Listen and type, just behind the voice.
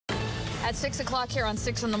At 6 o'clock here on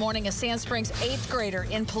 6 in the morning, a Sand Springs 8th grader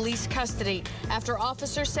in police custody after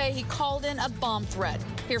officers say he called in a bomb threat.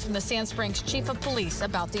 Hear from the Sand Springs chief of police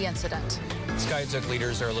about the incident. Skiatook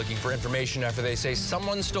leaders are looking for information after they say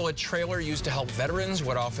someone stole a trailer used to help veterans,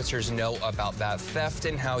 what officers know about that theft,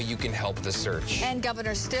 and how you can help the search. And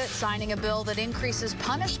Governor Stitt signing a bill that increases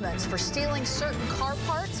punishments for stealing certain car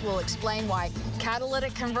parts. Will explain why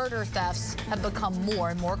catalytic converter thefts have become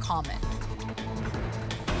more and more common.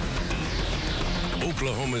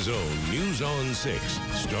 Oklahoma's own News on 6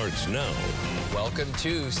 starts now. Welcome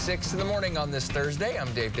to 6 in the morning on this Thursday.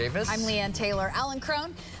 I'm Dave Davis. I'm Leanne Taylor. Alan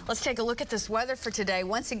Crone, let's take a look at this weather for today.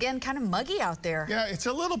 Once again, kind of muggy out there. Yeah, it's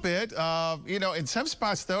a little bit. In some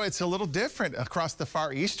spots, though, it's a little different across the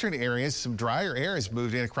far eastern areas. Some drier air has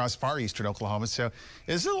moved in across far eastern Oklahoma, so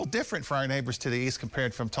it's a little different for our neighbors to the east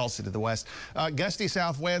compared from Tulsa to the west. Gusty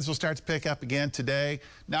south winds will start to pick up again today.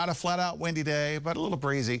 Not a flat-out windy day, but a little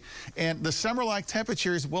breezy. And the summer-like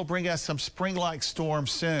temperatures will bring us some spring-like storms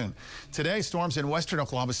soon. Today, storms in western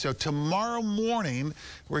Oklahoma, so tomorrow morning,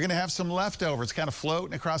 we're going to have some leftovers kind of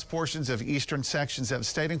floating across portions of eastern sections of the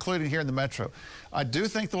state, including here in the metro. I do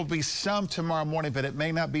think there will be some tomorrow morning, but it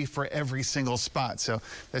may not be for every single spot, so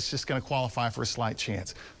that's just going to qualify for a slight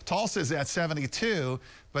chance. Tulsa is at 72,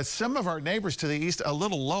 but some of our neighbors to the east a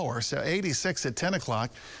little lower, so 86 at 10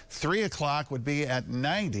 o'clock. 3 o'clock would be at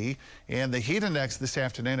 90, and the heat index this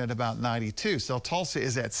afternoon at about 92. So Tulsa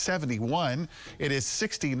is at 71. It is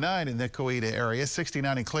 69 in the Coweta area,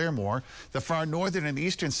 69 in Claremore. The far northern and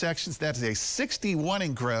eastern sections, that is a 61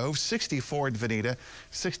 in Grove, 64 in Veneta,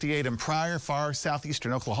 68 in Pryor, far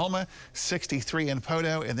southeastern Oklahoma, 63 in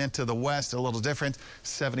Poto, and then to the west, a little different,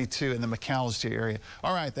 72 in the McAllister area.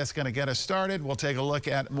 All right, that's going to get us started. We'll take a look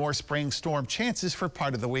at more spring storm chances for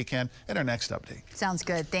part of the weekend in our next update. Sounds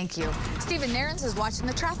good. Thank you. Stephen Nairns is watching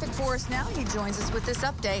the traffic for us now. He joins us with this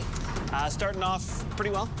update. Starting off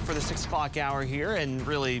pretty well for the 6 o'clock hour here, and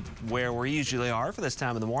really where we usually are for this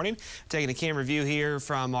time of the morning. Taking a camera view here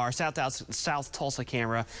from our South Tulsa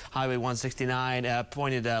camera, Highway 169,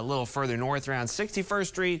 pointed a little further north around 61st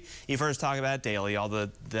Street. You've heard us talk about it daily. All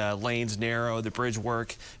the lanes narrow, the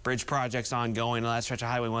bridge projects ongoing on that stretch of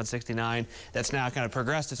Highway 169. That's now kind of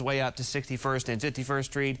progressed its way up to 61st and 51st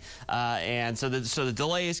Street, and so the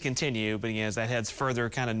delays continue. But again, as that heads further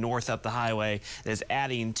kind of north up the highway, it's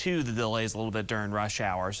adding to the delays a little bit during rush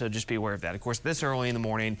hour. So just be aware of that. Of course, this early in the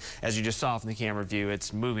morning, as you just saw from the camera view,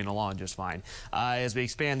 it's moving along just fine. As we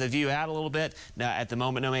expand the view out a little bit, now at the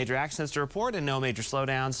moment, no major accidents to report and no major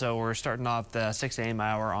slowdown. So we're starting off the 6 a.m.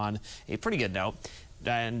 hour on a pretty good note.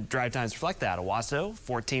 And drive times reflect that. Owasso,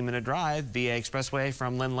 14-minute drive. VA Expressway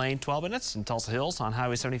from Lynn Lane, 12 minutes. And Tulsa Hills on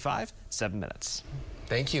Highway 75, 7 minutes.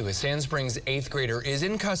 Thank you. A Sand Springs 8th grader is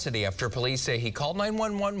in custody after police say he called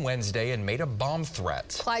 911 Wednesday and made a bomb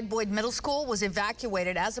threat. Clyde Boyd Middle School was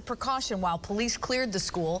evacuated as a precaution while police cleared the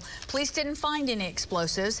school. Police didn't find any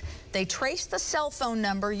explosives. They traced the cell phone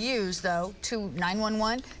number used, though, to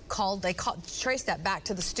 911. Traced that back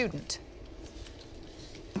to the student.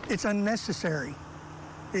 It's unnecessary.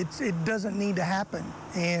 It doesn't need to happen.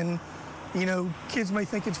 And, kids may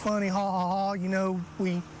think it's funny, ha, ha,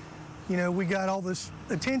 ha, we got all this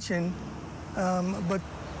attention, but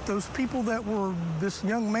those people that were, this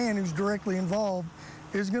young man who's directly involved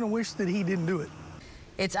is going to wish that he didn't do it.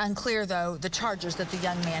 It's unclear, though, the charges that the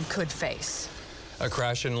young man could face. A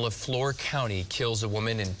crash in LeFlore County kills a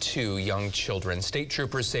woman and 2 young children. State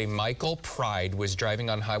troopers say Michael Pride was driving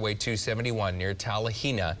on Highway 271 near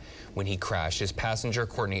Talahina when he crashed. His passenger,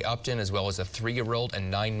 Courtney Upton, as well as a 3-year-old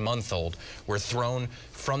and 9-month-old, were thrown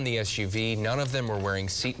from the SUV. None of them were wearing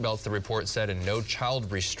seatbelts, the report said, and no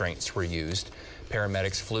child restraints were used.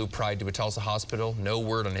 Paramedics flew Pride to a Tulsa hospital. No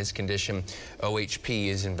word on his condition. OHP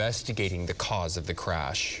is investigating the cause of the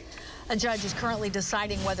crash. A judge is currently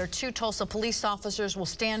deciding whether 2 Tulsa police officers will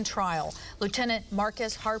stand trial. Lieutenant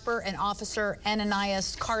Marcus Harper and Officer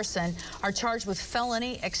Ananias Carson are charged with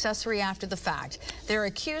felony accessory after the fact. They're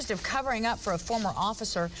accused of covering up for a former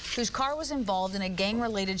officer whose car was involved in a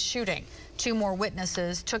gang-related shooting. 2 more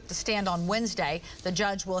witnesses took the stand on Wednesday. The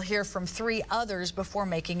judge will hear from 3 others before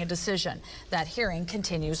making a decision. That hearing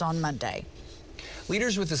continues on Monday.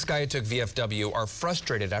 Leaders with the Skiatook VFW are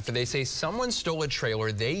frustrated after they say someone stole a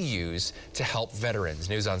trailer they use to help veterans.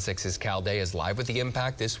 News on 6's Cal Day is live with the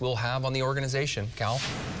impact this will have on the organization. Cal?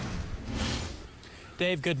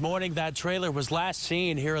 Dave, good morning. That trailer was last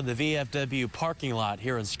seen here in the VFW parking lot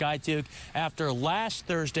here in Skiatook after last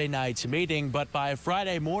Thursday night's meeting, but by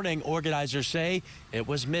Friday morning, organizers say it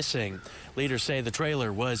was missing. Leaders say the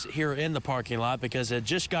trailer was here in the parking lot because it had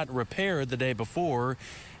just gotten repaired the day before.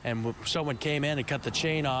 and someone came in and cut the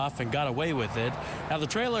chain off and got away with it. Now, the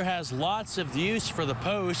trailer has lots of use for the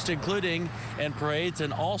post, including in parades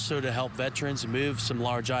and also to help veterans move some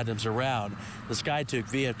large items around. The Skiatook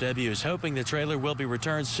VFW is hoping the trailer will be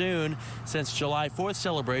returned soon, since July 4th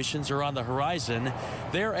celebrations are on the horizon.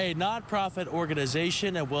 They're a nonprofit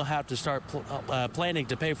organization and will have to start planning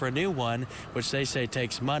to pay for a new one, which they say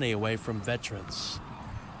takes money away from veterans.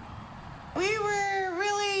 We were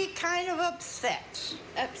really kind of upset.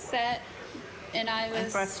 And I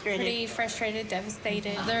was pretty frustrated,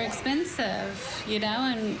 devastated. They're expensive, you know,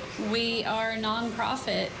 and we are a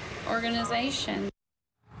nonprofit organization.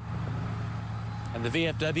 And the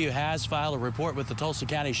VFW has filed a report with the Tulsa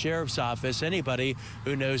County Sheriff's Office. Anybody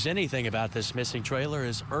who knows anything about this missing trailer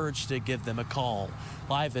is urged to give them a call.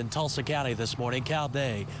 Live in Tulsa County this morning, Cal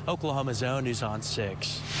Day, Oklahoma's own News on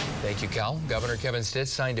 6. Thank you, Cal. Governor Kevin Stitt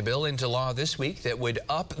signed a bill into law this week that would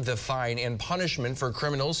up the fine and punishment for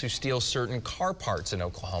criminals who steal certain car parts in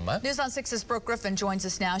Oklahoma. News on 6's Brooke Griffin joins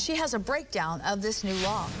us now. She has a breakdown of this new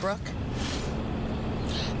law. Brooke?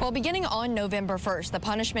 Well, beginning on November 1st, the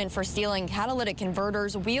punishment for stealing catalytic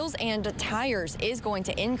converters, wheels, and tires is going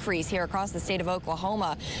to increase here across the state of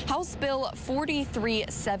Oklahoma. House Bill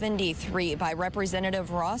 4373 by Representative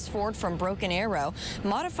Ross Ford from Broken Arrow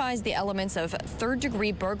modifies the elements of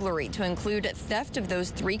third-degree burglary to include theft of those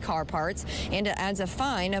 3 car parts, and it adds a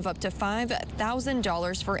fine of up to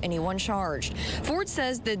 $5,000 for anyone charged. Ford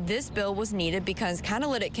says that this bill was needed because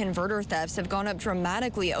catalytic converter thefts have gone up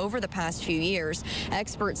dramatically over the past few years.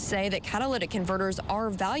 Experts say that catalytic converters are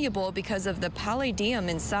valuable because of the palladium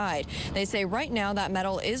inside. They say right now that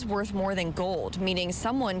metal is worth more than gold, meaning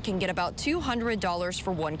someone can get about $200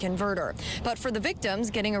 for one converter. But for the victims,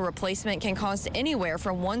 getting a replacement can cost anywhere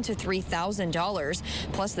from $1,000 to $3,000.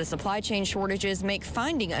 Plus, the supply chain shortages make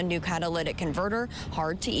finding a new catalytic converter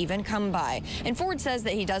hard to even come by. And Ford says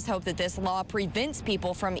that he does hope that this law prevents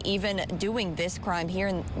people from even doing this crime here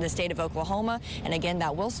in the state of Oklahoma. And again,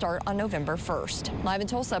 that will start on November 1st. Live in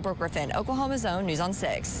Tulsa, Brooke Griffin, Oklahoma's own News on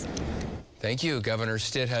 6. Thank you. Governor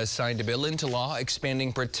Stitt has signed a bill into law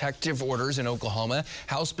expanding protective orders in Oklahoma.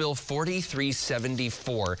 House Bill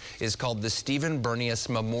 4374 is called the Stephen Bernius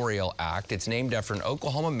Memorial Act. It's named after an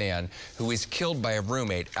Oklahoma man who was killed by a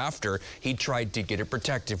roommate after he tried to get a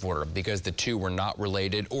protective order. Because the two were not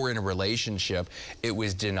related or in a relationship, it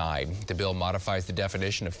was denied. The bill modifies the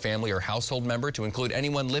definition of family or household member to include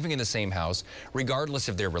anyone living in the same house, regardless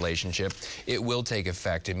of their relationship. It will take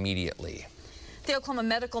effect immediately. The Oklahoma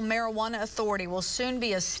Medical Marijuana Authority will soon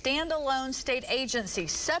be a standalone state agency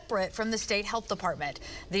separate from the state health department.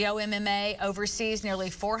 The OMMA oversees nearly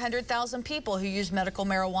 400,000 people who use medical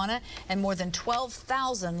marijuana and more than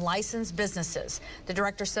 12,000 licensed businesses. The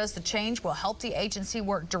director says the change will help the agency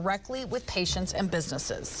work directly with patients and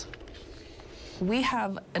businesses. We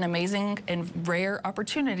have an amazing and rare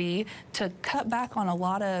opportunity to cut back on a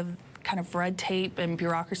lot of kind of red tape and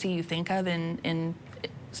bureaucracy you think of in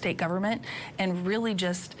state government and really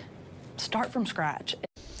just start from scratch.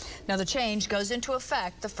 Now the change goes into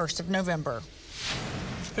effect the 1st of November.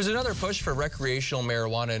 There's another push for recreational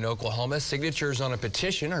marijuana in Oklahoma. Signatures on a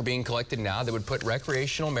petition are being collected now that would put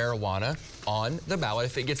recreational marijuana on the ballot.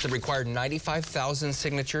 If it gets the required 95,000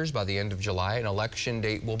 signatures by the end of July, an election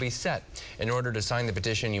date will be set. In order to sign the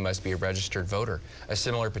petition, you must be a registered voter. A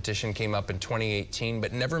similar petition came up in 2018,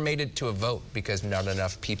 but never made it to a vote because not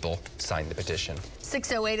enough people signed the petition.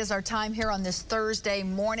 6:08 is our time here on this Thursday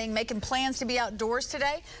morning. Making plans to be outdoors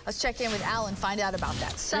today? Let's check in with Al and find out about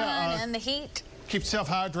that sun and the heat. Keep yourself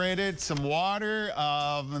hydrated, some water.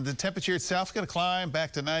 The temperature itself is going to climb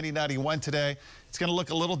back to 90, 91 today. It's going to look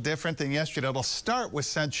a little different than yesterday. It'll start with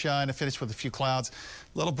sunshine and finish with a few clouds.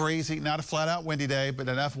 A little breezy, not a flat-out windy day, but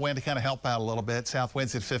enough wind to kind of help out a little bit. South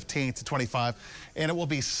winds at 15 to 25, and it will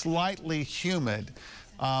be slightly humid.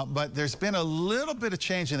 But there's been a little bit of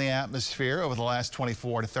change in the atmosphere over the last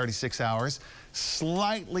 24 to 36 hours.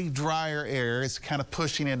 Slightly drier air is kind of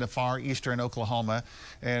pushing into far eastern Oklahoma,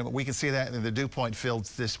 and we can see that in the dew point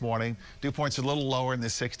fields this morning. Dew points are a little lower in the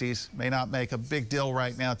 60s. May not make a big deal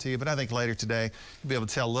right now to you, but I think later today you'll be able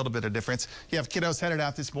to tell a little bit of difference. You have kiddos headed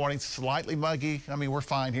out this morning, slightly muggy. I mean, we're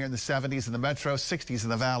fine here in the 70s in the metro, 60s in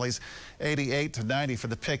the valleys, 88 to 90 for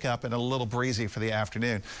the pickup, and a little breezy for the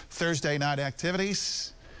afternoon. Thursday night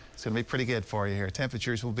activities. It's going to be pretty good for you here.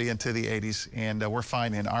 Temperatures will be into the 80s, and we're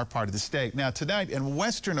fine in our part of the state. Now, tonight in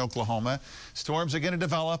western Oklahoma, storms are going to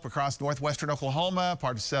develop across northwestern Oklahoma,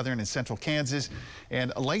 part of southern and central Kansas.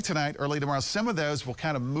 And late tonight, early tomorrow, some of those will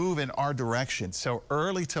kind of move in our direction. So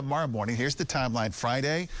early tomorrow morning, here's the timeline: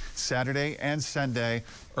 Friday, Saturday, and Sunday.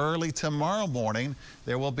 Early tomorrow morning,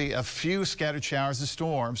 there will be a few scattered showers of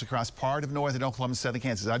storms across part of northern Oklahoma and southern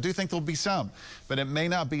Kansas. I do think there'll be some, but it may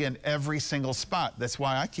not be in every single spot. That's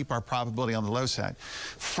why I keep our probability on the low side.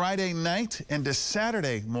 Friday night into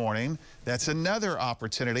Saturday morning, that's another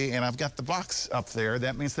opportunity, and I've got the box up there.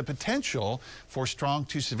 That means the potential for strong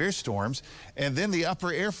to severe storms. And then the upper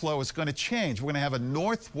airflow is going to change. We're going to have a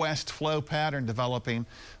northwest flow pattern developing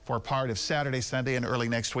for part of Saturday, Sunday, and early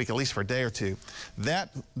next week, at least for a day or two.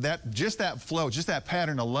 Just that flow, just that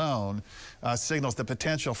pattern alone signals the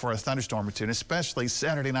potential for a thunderstorm or two, and especially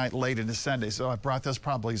Saturday night late into Sunday. So I brought those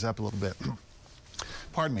probabilities up a little bit.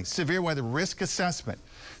 Pardon me. Severe weather risk assessment.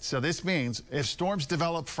 So this means if storms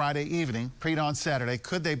develop Friday evening, pre-dawn Saturday,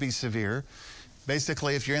 could they be severe?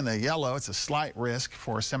 Basically, if you're in the yellow, it's a slight risk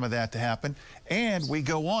for some of that to happen. And we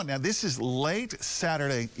go on. Now, this is late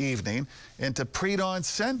Saturday evening into pre-dawn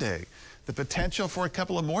Sunday. The potential for a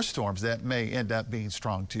couple of more storms that may end up being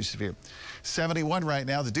strong to severe. 71 right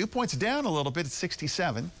now. The dew point's down a little bit at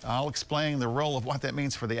 67. I'll explain the role of what that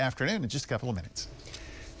means for the afternoon in just a couple of minutes.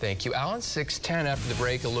 Thank you, Alan. 6:10 after the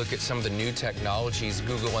break, a look at some of the new technologies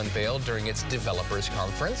Google unveiled during its developers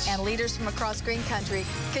conference. And leaders from across Green Country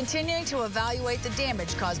continuing to evaluate the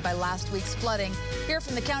damage caused by last week's flooding. Hear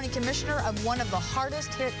from the county commissioner of one of the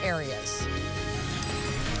hardest hit areas.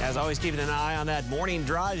 As always, keeping an eye on that morning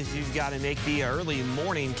drive if you've got to make the early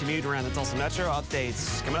morning commute around the Tulsa Metro.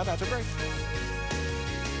 Updates coming up after the break.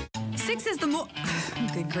 6 is the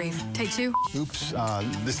Good grief. Take 2. Oops,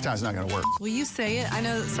 this time's not going to work. Will you say it? I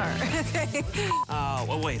know. Sorry. Okay.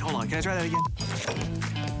 Well, wait, hold on. Can I try that again?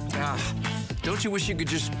 Don't you wish you could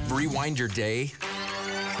just rewind your day?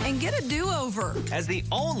 And get a do-over. As the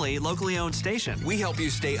only locally owned station, we help you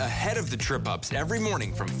stay ahead of the trip-ups every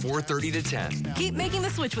morning from 4:30 to 10. Keep making the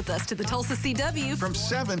switch with us to the Tulsa CW. From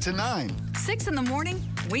 7 to 9. 6 in the morning,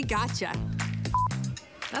 we gotcha.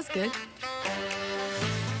 That's good.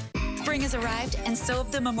 Spring has arrived, and so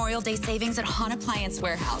have the Memorial Day savings at Hahn Appliance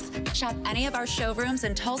Warehouse. Shop any of our showrooms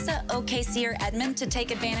in Tulsa, OKC, or Edmond to take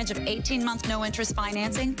advantage of 18-month no-interest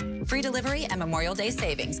financing, free delivery, and Memorial Day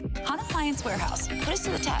savings. Hahn Appliance Warehouse. Put us to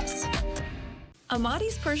the test.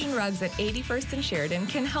 Amati's Persian Rugs at 81st and Sheridan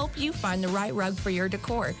can help you find the right rug for your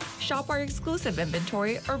decor. Shop our exclusive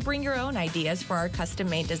inventory or bring your own ideas for our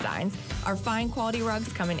custom-made designs. Our fine quality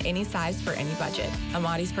rugs come in any size for any budget.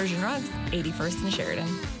 Amati's Persian Rugs, 81st and Sheridan.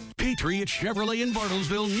 Patriot Chevrolet in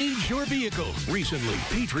Bartlesville needs your vehicle. Recently,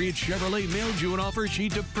 Patriot Chevrolet mailed you an offer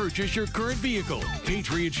sheet to purchase your current vehicle.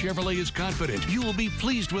 Patriot Chevrolet is confident you will be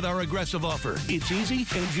pleased with our aggressive offer. It's easy,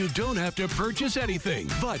 and you don't have to purchase anything.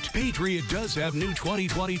 But Patriot does have new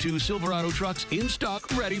 2022 Silverado trucks in stock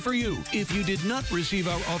ready for you. If you did not receive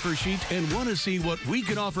our offer sheet and want to see what we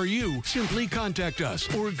can offer you, simply contact us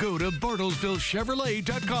or go to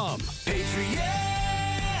BartlesvilleChevrolet.com. Patriot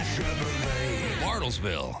Chevrolet.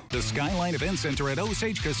 Bartlesville. The Skyline Event Center at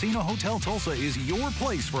Osage Casino Hotel Tulsa is your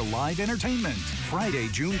place for live entertainment. Friday,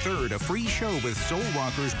 June 3rd, a free show with soul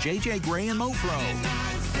rockers J.J. Gray and Mofro.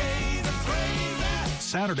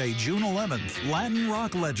 Saturday, June 11th, Latin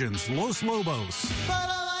rock legends Los Lobos.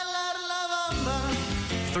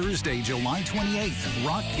 Thursday, July 28th,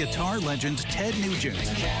 rock guitar legend Ted Nugent.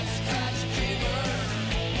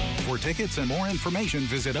 For tickets and more information,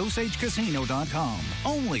 visit OsageCasino.com.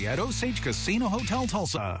 Only at Osage Casino Hotel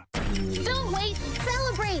Tulsa. Don't wait,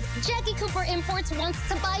 celebrate! Jackie Cooper Imports wants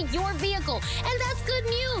to buy your vehicle, and that's good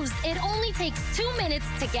news. It only takes 2 minutes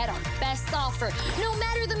to get our best offer. No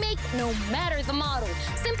matter the make, no matter the model.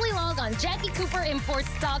 Simply log on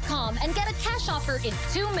JackieCooperImports.com and get a cash offer in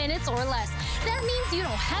 2 minutes or less. That means you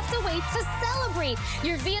don't have to wait to celebrate.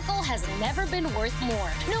 Your vehicle has never been worth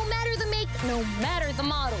more. No matter the make, no matter the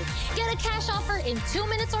model. Get a cash offer in 2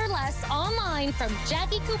 minutes or less online from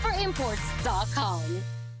JackieCooperImports.com.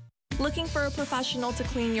 Looking for a professional to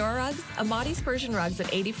clean your rugs? Amati's Persian Rugs at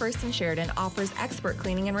 81st and Sheridan offers expert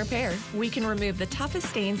cleaning and repair. We can remove the toughest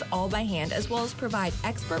stains all by hand, as well as provide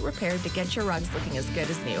expert repair to get your rugs looking as good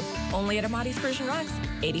as new. Only at Amati's Persian Rugs,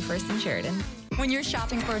 81st and Sheridan. When you're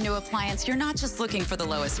shopping for a new appliance, you're not just looking for the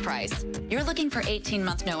lowest price. You're looking for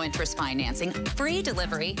 18-month no-interest financing, free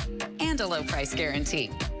delivery, and a low price guarantee.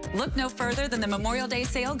 Look no further than the Memorial Day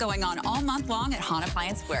sale going on all month long at Hahn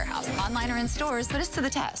Appliance Warehouse. Online or in stores, put us to the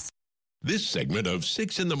test. This segment of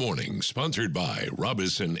 6 in the Morning, sponsored by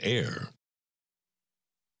Robinson Air.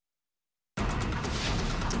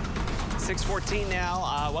 6:14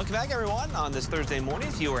 now. Welcome back, everyone, on this Thursday morning.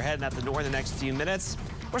 If you are heading out the door in the next few minutes,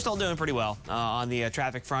 we're still doing pretty well on the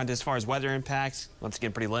traffic front as far as weather impacts. Once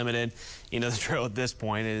again, pretty limited. You know, the drill at this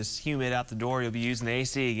point is humid out the door. You'll be using the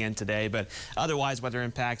AC again today, but otherwise, weather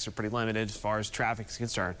impacts are pretty limited as far as traffic is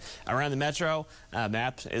concerned. Around the metro,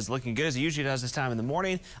 map is looking good as it usually does this time in the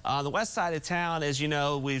morning. On the west side of town, as you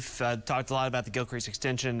know, we've talked a lot about the Gilcrease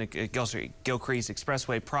Extension, the Gilcrease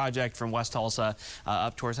Expressway project from West Tulsa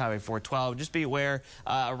up towards Highway 412. Just be aware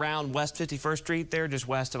around West 51st Street there, just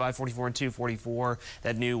west of I-44 and 244,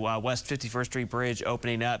 that new West 51st Street bridge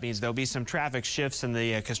opening up means there'll be some traffic shifts in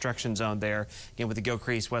the construction zone there, again with the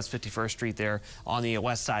Gilcrease West 51st Street there on the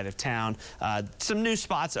west side of town. Some new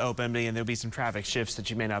spots open, and there'll be some traffic shifts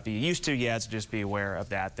that you may not be used to yet, so just be aware of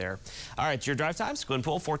that there. All right, your drive times, Glen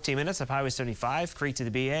Pool, 14 minutes up Highway 75, Creek to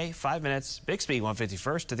the BA, 5 minutes, Bixby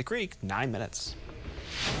 151st to the Creek, 9 minutes.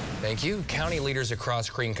 Thank you. County leaders across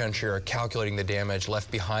Green Country are calculating the damage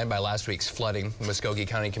left behind by last week's flooding. Muskogee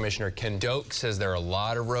County Commissioner Ken Doak says there are a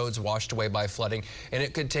lot of roads washed away by flooding, and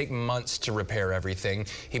it could take months to repair everything.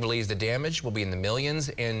 He believes the damage will be in the millions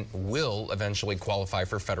and will eventually qualify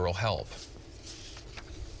for federal help.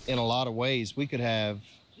 In a lot of ways, we could have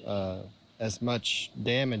as much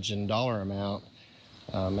damage in dollar amount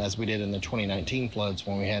as we did in the 2019 floods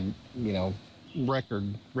when we had,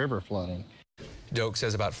 record river flooding. Doak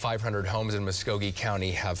says about 500 homes in Muskogee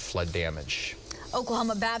County have flood damage.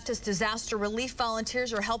 Oklahoma Baptist Disaster Relief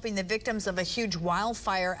volunteers are helping the victims of a huge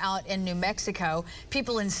wildfire out in New Mexico.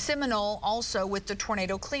 People in Seminole also with the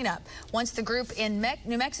tornado cleanup. Once the group in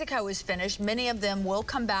New Mexico is finished, many of them will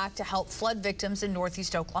come back to help flood victims in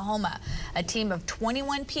northeast Oklahoma. A team of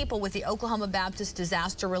 21 people with the Oklahoma Baptist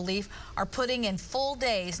Disaster Relief are putting in full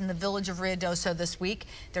days in the village of Ruidoso this week.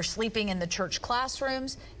 They're sleeping in the church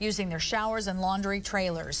classrooms, using their showers and laundry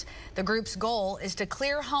trailers. The group's goal is to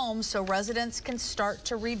clear homes so residents can start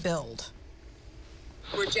to rebuild.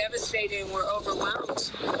 We're devastated and we're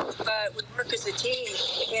overwhelmed, but we work as a team,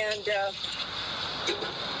 and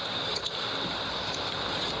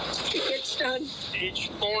it gets done. Each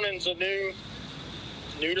morning's a new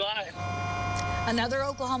life. Another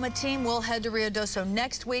Oklahoma team will head to Ruidoso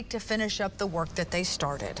next week to finish up the work that they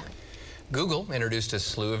started. Google introduced a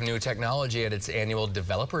slew of new technology at its annual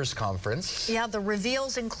developers conference. Yeah, the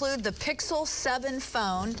reveals include the Pixel 7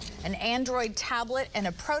 phone, an Android tablet, and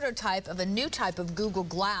a prototype of a new type of Google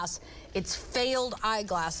Glass. It's failed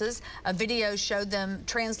eyeglasses. A video showed them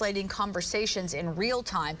translating conversations in real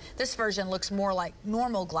time. This version looks more like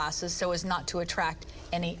normal glasses so as not to attract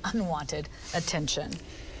any unwanted attention.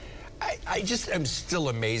 I just am still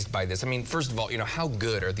amazed by this. I mean, first of all, how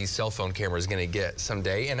good are these cell phone cameras going to get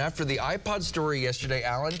someday? And after the iPod story yesterday,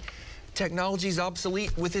 Alan, technology's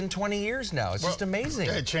obsolete within 20 years now. It's just amazing.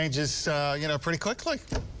 It changes, pretty quickly.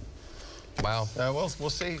 Wow. We'll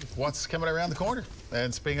see what's coming around the corner.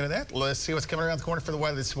 And speaking of that, let's see what's coming around the corner for the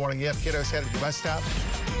weather this morning. Yep, kiddos headed to the bus stop.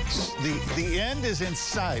 The end is in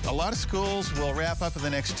sight. A lot of schools will wrap up in the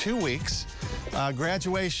next 2 weeks.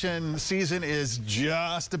 Graduation season is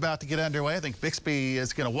just about to get underway. I think Bixby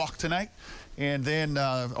is going to walk tonight. And then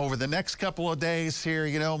over the next couple of days here,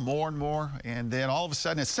 more and more. And then all of a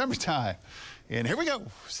sudden it's summertime. And here we go,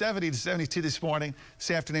 70 to 72 this morning. This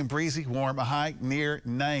afternoon, breezy, warm, a high near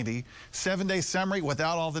 90. 7-day summary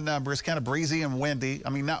without all the numbers, kind of breezy and windy.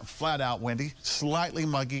 I mean, not flat out windy, slightly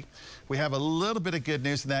muggy. We have a little bit of good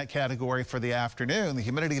news in that category for the afternoon. The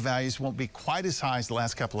humidity values won't be quite as high as the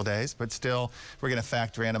last couple of days, but still, we're going to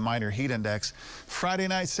factor in a minor heat index. Friday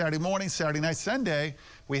night, Saturday morning, Saturday night, Sunday,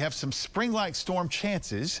 we have some spring-like storm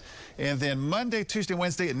chances. And then Monday, Tuesday,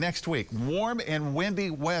 Wednesday, and next week, warm and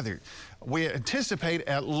windy weather. We anticipate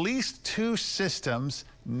at least 2 systems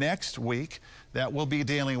next week that we'll be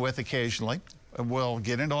dealing with occasionally. We'll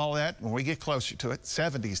get into all that when we get closer to it.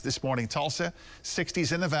 70s this morning, Tulsa,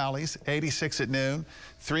 60s in the valleys, 86 at noon,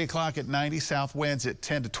 3 o'clock at 90, south winds at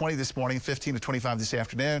 10 to 20 this morning, 15 to 25 this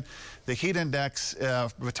afternoon. The heat index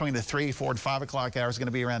between the 3, 4, and 5 o'clock hours is going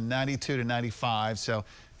to be around 92 to 95, so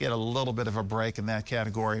get a little bit of a break in that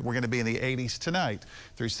category. We're going to be in the 80s tonight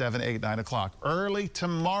through 7, 8, 9 o'clock. Early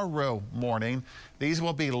tomorrow morning, these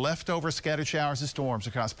will be leftover scattered showers and storms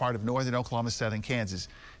across part of northern Oklahoma, southern Kansas.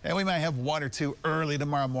 And we may have 1 or 2 early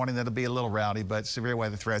tomorrow morning that'll be a little rowdy, but severe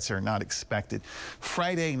weather threats are not expected.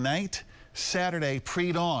 Friday night, Saturday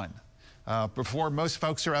pre-dawn. before most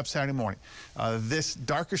folks are up Saturday morning. This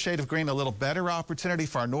darker shade of green, a little better opportunity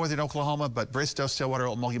for our northern Oklahoma, but Bristow, Stillwater,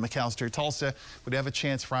 Mulkey, McAllister, Tulsa would have a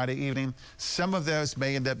chance Friday evening. Some of those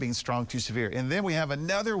may end up being strong to severe. And then we have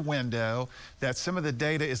another window that some of the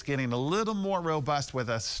data is getting a little more robust with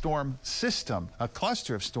a storm system, a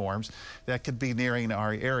cluster of storms that could be nearing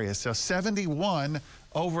our area. So 71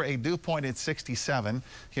 over a dew point at 67,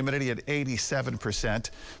 humidity at 87%.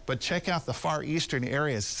 But check out the far eastern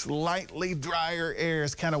areas. Slightly drier air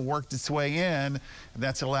has kind of worked its way in, and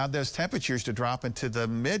that's allowed those temperatures to drop into the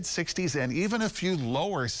mid-60s and even a few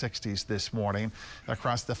lower 60s this morning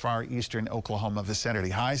across the far eastern Oklahoma vicinity.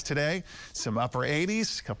 Highs today, some upper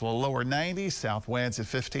 80s, a couple of lower 90s, south winds at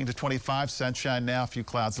 15 to 25, sunshine now, a few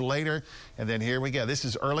clouds later. And then here we go. This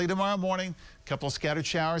is early tomorrow morning. A couple of scattered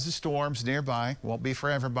showers of storms nearby. Won't be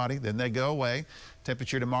for everybody. Then they go away.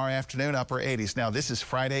 Temperature tomorrow afternoon, upper 80s. Now, this is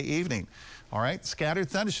Friday evening. All right, scattered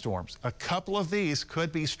thunderstorms. A couple of these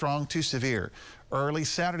could be strong to severe. Early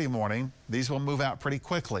Saturday morning, these will move out pretty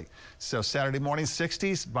quickly. So Saturday morning,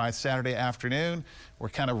 60s. By Saturday afternoon, we're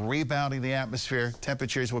kind of rebounding the atmosphere.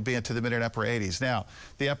 Temperatures will be into the mid and upper 80s. Now,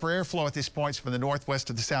 the upper airflow at this point is from the northwest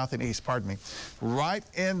to the south and east, pardon me. Right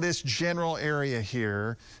in this general area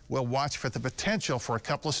here, we'll watch for the potential for a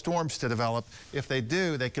couple of storms to develop. If they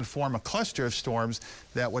do, they could form a cluster of storms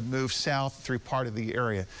that would move south through part of the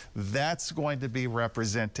area. That's going to be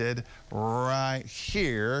represented right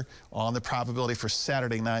here on the probability for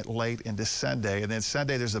Saturday night late into Sunday. And then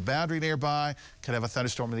Sunday, there's a boundary nearby, could have a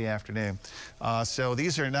thunderstorm in the afternoon. So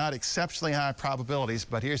these are not exceptionally high probabilities,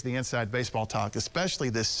 but here's the inside baseball talk, especially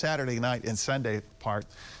this Saturday night and Sunday part.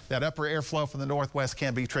 That upper airflow from the northwest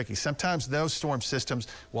can be tricky. Sometimes those storm systems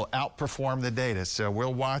will outperform the data. So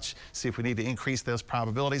we'll watch, see if we need to increase those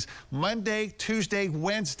probabilities. Monday, Tuesday,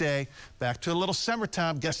 Wednesday, back to a little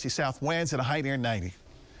summertime, gusty south winds and a high near 90.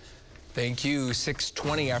 Thank you.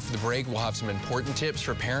 6:20 after the break, we'll have some important tips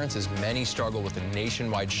for parents as many struggle with a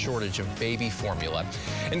nationwide shortage of baby formula.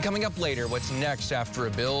 And coming up later, what's next after a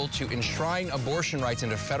bill to enshrine abortion rights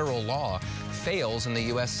into federal law fails in the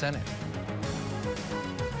U.S. Senate?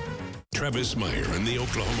 Travis Meyer and the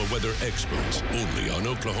Oklahoma weather experts, only on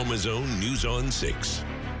Oklahoma's own News on 6.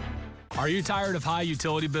 Are you tired of high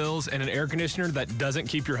utility bills and an air conditioner that doesn't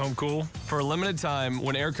keep your home cool? For a limited time,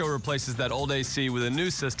 when Airco replaces that old AC with a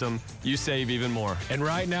new system, you save even more. And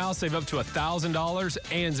right now, save up to $1,000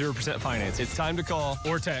 and 0% finance. It's time to call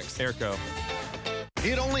or text Airco.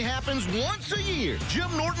 It only happens once a year. Jim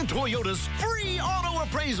Norton Toyota's free auto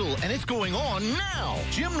appraisal, and it's going on now.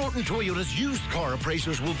 Jim Norton Toyota's used car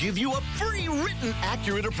appraisers will give you a free written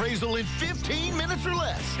accurate appraisal in 15 minutes or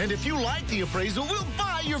less. And if you like the appraisal, we'll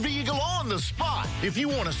buy your vehicle on the spot. If you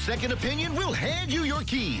want a second opinion, we'll hand you your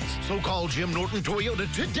keys. So call Jim Norton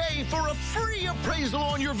Toyota today for a free appraisal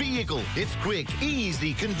on your vehicle. It's quick,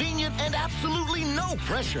 easy, convenient, and absolutely no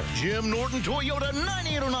pressure. Jim Norton Toyota,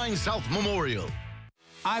 9809 South Memorial.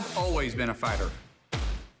 I've always been a fighter.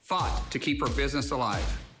 Fought to keep our business alive.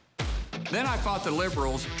 Then I fought the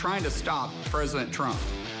liberals trying to stop President Trump.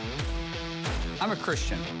 I'm a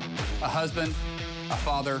Christian, a husband, a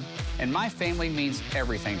father, and my family means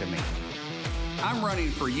everything to me. I'm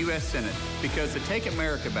running for U.S. Senate because to take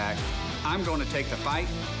America back, I'm going to take the fight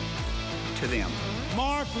to them.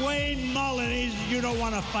 Mark Wayne Mullen, you don't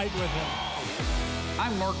want to fight with him.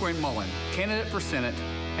 I'm Mark Wayne Mullen, candidate for Senate,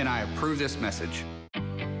 and I approve this message.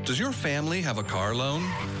 Does your family have a car loan?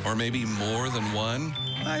 Or maybe more than one?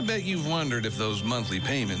 I bet you've wondered if those monthly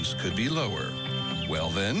payments could be lower. Well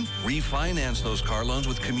then, refinance those car loans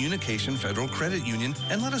with Communication Federal Credit Union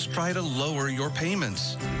and let us try to lower your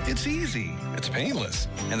payments. It's easy, it's painless,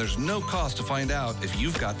 and there's no cost to find out if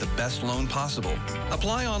you've got the best loan possible.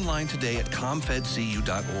 Apply online today at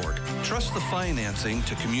comfedcu.org. Trust the financing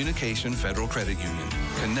to Communication Federal Credit Union,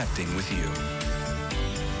 connecting with you.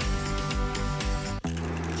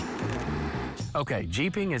 Okay,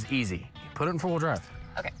 Jeeping is easy. Put it in four-wheel drive.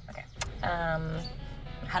 Okay.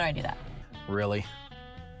 How do I do that? Really?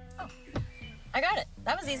 Oh, I got it.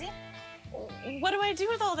 That was easy. What do I do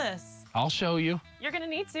with all this? I'll show you. You're gonna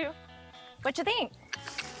need to. What you think?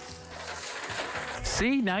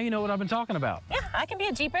 See, now you know what I've been talking about. Yeah, I can be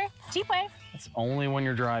a Jeeper. Jeepwave. It's only when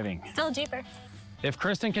you're driving. Still a Jeeper. If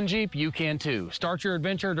Kristen can Jeep, you can too. Start your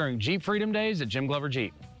adventure during Jeep Freedom Days at Jim Glover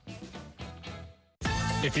Jeep.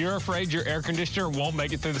 If you're afraid your air conditioner won't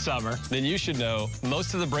make it through the summer, then you should know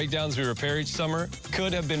most of the breakdowns we repair each summer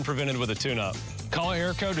could have been prevented with a tune-up. Call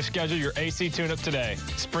Airco to schedule your AC tune-up today.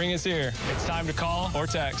 Spring is here. It's time to call or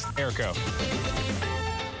text Airco.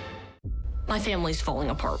 My family's falling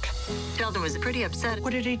apart. Sheldon was pretty upset.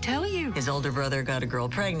 What did he tell you? His older brother got a girl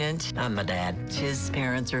pregnant. I'm my dad. His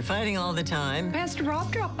parents are fighting all the time. Pastor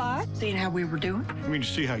Rob dropped by, seeing how we were doing. I mean, to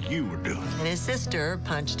see how you were doing. And his sister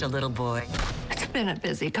punched a little boy. It's been a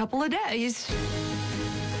busy couple of days.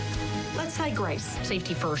 Let's say grace.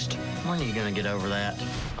 Safety first. When are you going to get over that?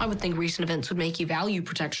 I would think recent events would make you value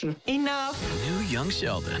protection. Enough. New Young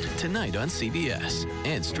Sheldon, tonight on CBS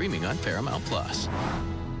and streaming on Paramount Plus.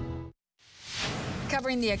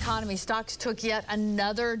 Covering the economy, stocks took yet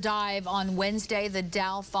another dive on Wednesday. The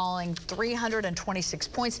Dow falling 326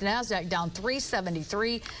 points. The Nasdaq down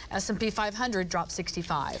 373. S&P 500 dropped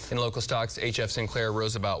 65. In local stocks, HF Sinclair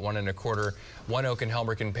rose about 1 1/4. One Oak and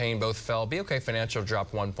Helmerich and Payne both fell. BOK Financial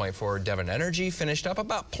dropped 1.4. Devon Energy finished up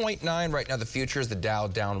about 0.9. Right now, the futures, the Dow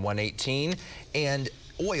down 118, and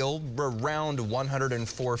oil around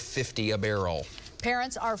 104.50 a barrel.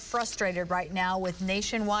 Parents are frustrated right now with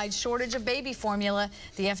nationwide shortage of baby formula.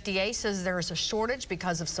 The FDA says there is a shortage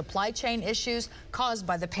because of supply chain issues caused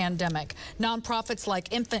by the pandemic. Nonprofits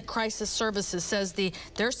like Infant Crisis Services says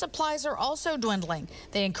their supplies are also dwindling.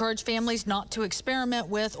 They encourage families not to experiment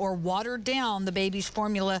with or water down the baby's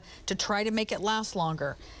formula to try to make it last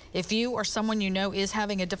longer. If you or someone you know is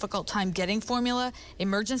having a difficult time getting formula,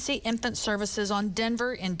 Emergency Infant Services on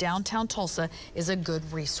Denver in downtown Tulsa is a good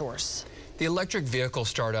resource. The electric vehicle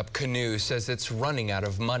startup Canoo says it's running out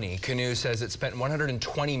of money. Canoo says it spent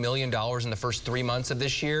 $120 million in the first 3 months of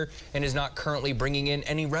this year and is not currently bringing in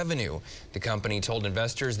any revenue. The company told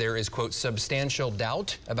investors there is, quote, substantial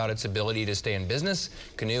doubt about its ability to stay in business.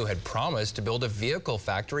 Canoo had promised to build a vehicle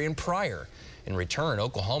factory in Pryor. In return,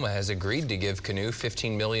 Oklahoma has agreed to give Canoo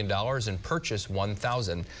 $15 million and purchase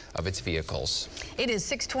 1,000 of its vehicles. It is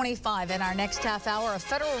 6:25 in our next half hour. A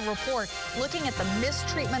federal report looking at the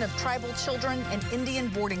mistreatment of tribal children in Indian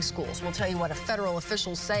boarding schools. We'll tell you what federal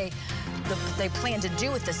officials say they plan to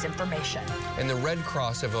do with this information. And the Red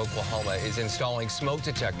Cross of Oklahoma is installing smoke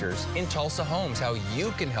detectors in Tulsa homes. How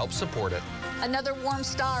you can help support it. Another warm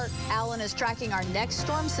start. Alan is tracking our next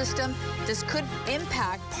storm system. This could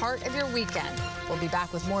impact part of your weekend. We'll be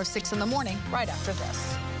back with more of 6 in the morning right after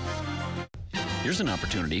this. Here's an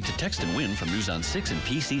opportunity to text and win from News on 6 and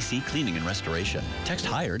PCC Cleaning and Restoration. Text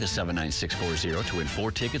HIRE to 79640 to win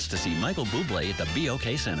 4 tickets to see Michael Bublé at the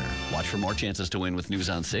BOK Center. Watch for more chances to win with News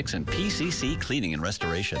on 6 and PCC Cleaning and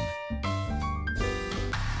Restoration.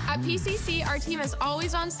 At PCC, our team is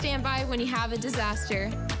always on standby when you have a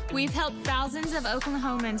disaster. We've helped thousands of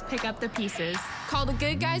Oklahomans pick up the pieces. Call the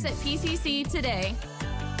good guys at PCC today.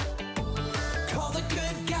 Call the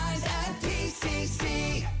good guys at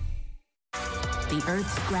PCC. The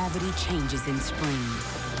Earth's gravity changes in spring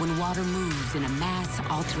when water moves in a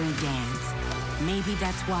mass-altering dance. Maybe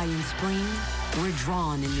that's why in spring, we're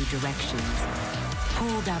drawn in new directions,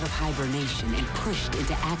 pulled out of hibernation and pushed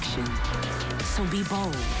into action. So be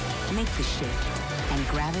bold, make the shift, and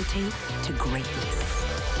gravitate to greatness.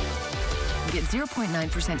 Get 0.9%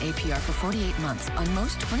 APR for 48 months on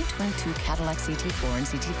most 2022 Cadillac CT4 and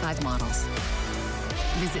CT5 models.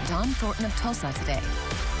 Visit Don Thornton of Tulsa today.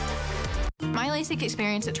 My LASIK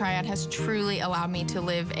experience at Triad has truly allowed me to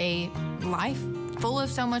live a life full of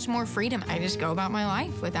so much more freedom. I just go about my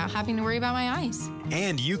life without having to worry about my eyes.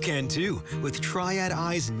 And you can too, with Triad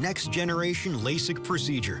Eye's next generation LASIK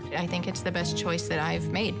procedure. I think it's the best choice that I've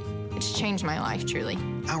made. It's changed my life, truly.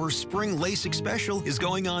 Our spring LASIK special is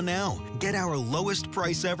going on now. Get our lowest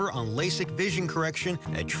price ever on LASIK vision correction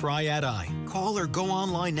at Triad Eye. Call or go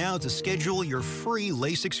online now to schedule your free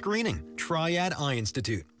LASIK screening. Triad Eye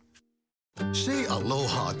Institute. Say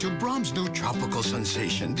aloha to Brahm's new tropical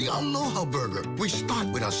sensation, the Aloha Burger. We start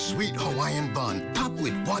with a sweet Hawaiian bun, topped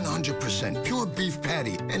with 100% pure beef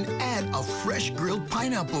patty, and add a fresh grilled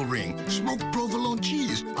pineapple ring, smoked provolone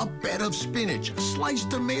cheese, a bed of spinach, sliced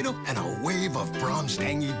tomato, and a wave of Brahm's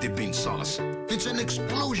tangy dipping sauce. It's an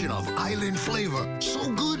explosion of island flavor, so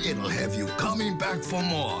good it'll have you coming back for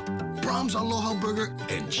more. Brahm's Aloha Burger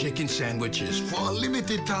and chicken sandwiches for a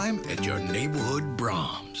limited time at your neighborhood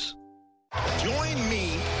Brahms. Join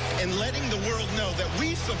me in letting the world know that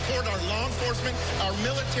we support our law enforcement, our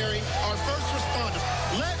military, our first responders.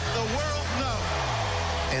 Let the world know.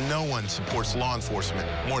 And no one supports law enforcement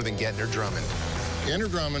more than Gettner Drummond. Gettner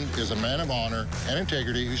Drummond is a man of honor and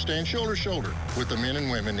integrity who stands shoulder to shoulder with the men and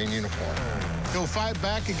women in uniform. He'll fight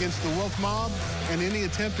back against the woke mob and any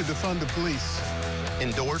attempt to defund the police.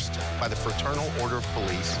 Endorsed by the Fraternal Order of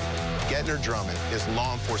Police, Gettner Drummond is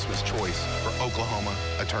law enforcement's choice for Oklahoma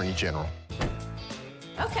Attorney General.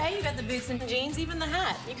 Okay, you got the boots and jeans, even the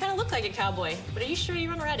hat. You kind of look like a cowboy, but are you sure you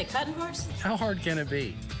want to ride a cutting horse? How hard can it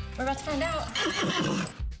be? We're about to find out.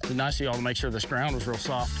 It's nice of y'all to make sure this ground was real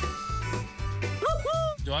soft.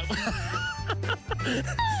 Do I?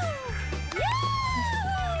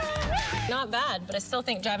 Not bad, but I still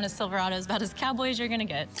think driving a Silverado is about as cowboy as you're gonna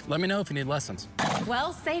get. Let me know if you need lessons.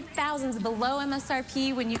 Well, save thousands below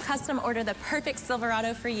MSRP when you custom order the perfect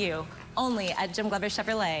Silverado for you. Only at Jim Glover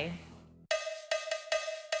Chevrolet.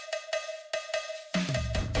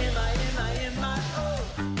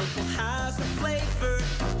 Local has the flavor.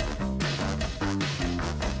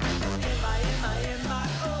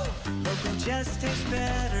 Local just tastes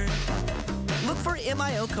better. Look for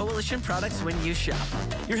MIO Coalition products when you shop.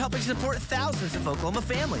 You're helping support thousands of Oklahoma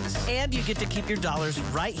families, and you get to keep your dollars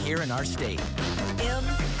right here in our state.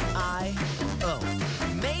 MIO,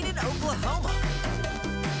 made in Oklahoma.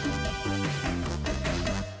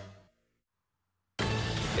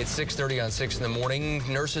 It's 6:30 on 6 in the morning.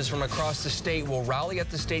 Nurses from across the state will rally at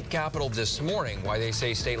the state capitol this morning. Why they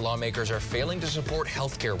say state lawmakers are failing to support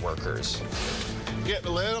healthcare workers. Getting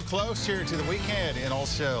a little closer to the weekend and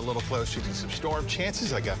also a little closer to some storm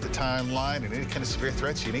chances. I got the timeline and any kind of severe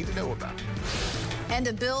threats you need to know about. And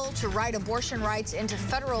a bill to write abortion rights into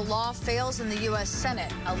federal law fails in the U.S.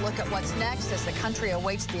 Senate. A look at what's next as the country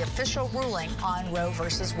awaits the official ruling on Roe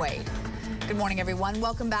versus Wade. Good morning, everyone.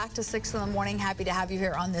 Welcome back to 6 in the morning. Happy to have you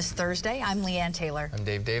here on this Thursday. I'm Leanne Taylor. I'm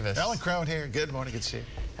Dave Davis. Alan Crone here. Good morning. Good to see you.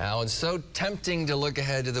 Now, it's so tempting to look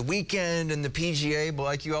ahead to the weekend and the PGA, but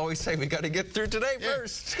like you always say, we got to get through today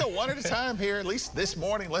first. Let's go one at a time here, at least this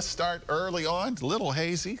morning. Let's start early on. A little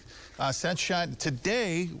hazy. Sunshine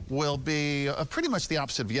today will be pretty much the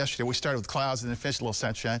opposite of yesterday. We started with clouds and then finished a little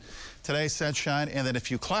sunshine. Today, sunshine and then a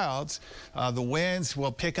few clouds. The winds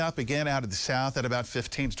will pick up again out of the south at about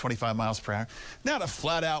 15 to 25 miles per hour. Not a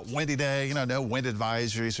flat-out windy day, you know, no wind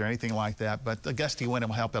advisories or anything like that, but the gusty wind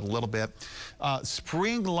will help out a little bit.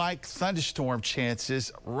 Spring-like thunderstorm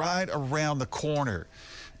chances right around the corner.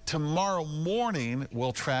 Tomorrow morning,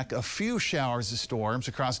 we'll track a few showers of storms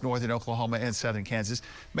across northern Oklahoma and southern Kansas.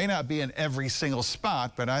 May not be in every single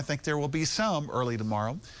spot, but I think there will be some early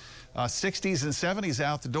tomorrow. 60s and 70s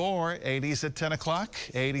out the door, 80s at 10 o'clock,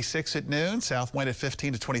 86 at noon, south wind at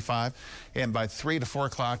 15 to 25, and by 3 to 4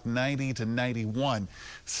 o'clock, 90 to 91.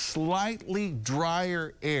 Slightly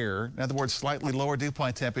drier air, in other words, slightly lower dew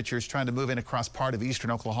point temperatures trying to move in across part of eastern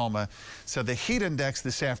Oklahoma. So the heat index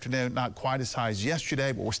this afternoon, not quite as high as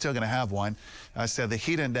yesterday, but we're still going to have one. So the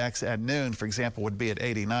heat index at noon, for example, would be at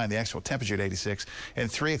 89, the actual temperature at 86, and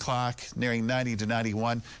 3 o'clock nearing 90 to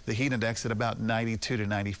 91, the heat index at about 92 to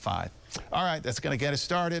 95. All right, that's going to get us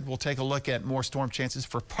started. We'll take a look at more storm chances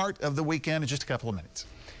for part of the weekend in just a couple of minutes.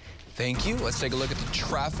 Thank you. Let's take a look at the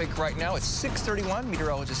traffic right now. It's 6:31.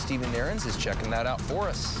 Meteorologist Stephen Nairns is checking that out for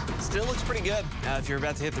us. Still looks pretty good if you're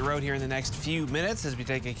about to hit the road here in the next few minutes as we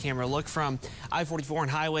take a camera look from I-44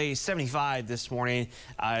 and Highway 75 this morning.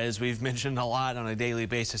 As we've mentioned a lot on a daily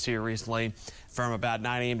basis here recently, from about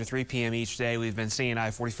 9 a.m. to 3 p.m. each day, we've been seeing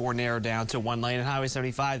I-44 narrow down to one lane on Highway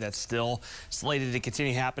 75. That's still slated to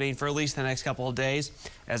continue happening for at least the next couple of days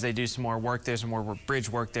as they do some more work. There's some more bridge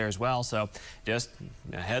work there as well. So just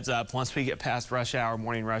a heads up, once we get past rush hour,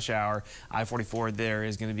 morning rush hour, I-44 there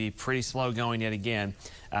is going to be pretty slow going yet again.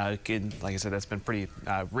 Like I said, that's been pretty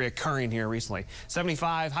reoccurring here recently.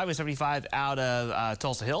 75, Highway 75 out of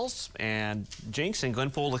Tulsa Hills and Jinx and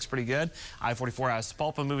Glenpool looks pretty good. I-44 out of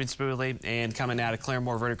Sapulpa moving smoothly, and coming out of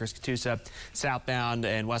Claremore, Verdigris, Catoosa, southbound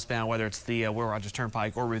and westbound, whether it's the Will Rogers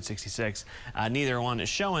Turnpike or Route 66, neither one is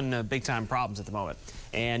showing big-time problems at the moment.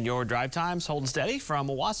 And your drive times holding steady from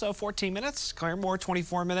Owasso, 14 minutes, Claremore,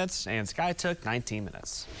 24 minutes, and Skiatook, 19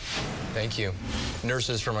 minutes. Thank you.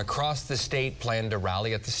 Nurses from across the state plan to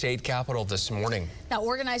rally at the state capitol this morning. Now,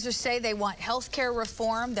 organizers say they want health care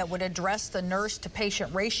reform that would address the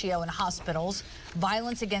nurse-to-patient ratio in hospitals,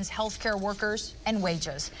 violence against health care workers, and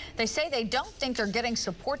wages. They say they don't think they're getting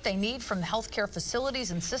support they need from the health care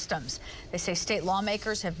facilities and systems. They say state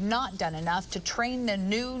lawmakers have not done enough to train the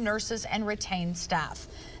new nurses and retain staff.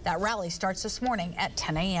 That rally starts this morning at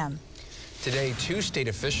 10 a.m. Today, 2 state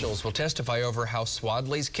officials will testify over how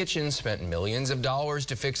Swadley's Kitchen spent millions of dollars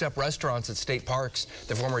to fix up restaurants at state parks.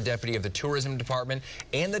 The former deputy of the Tourism Department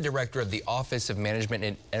and the director of the Office of Management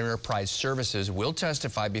and Enterprise Services will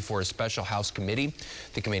testify before a special House committee.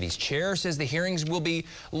 The committee's chair says the hearings will be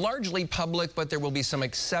largely public, but there will be some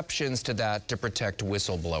exceptions to that to protect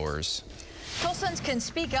whistleblowers. Tulsans can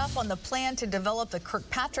speak up on the plan to develop the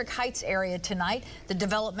Kirkpatrick Heights area tonight. The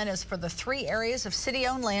development is for the 3 areas of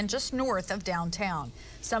city-owned land just north of downtown.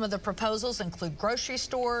 Some of the proposals include grocery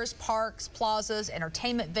stores, parks, plazas,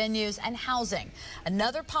 entertainment venues, and housing.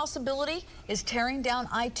 Another possibility is tearing down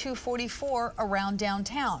I-244 around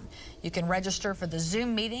downtown. You can register for the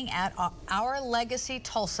Zoom meeting at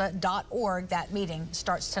ourlegacytulsa.org. That meeting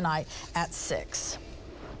starts tonight at 6.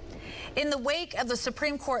 In the wake of the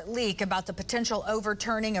Supreme Court leak about the potential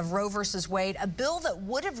overturning of Roe v. Wade, a bill that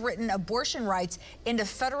would have written abortion rights into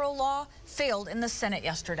federal law failed in the Senate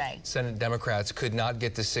yesterday. Senate Democrats could not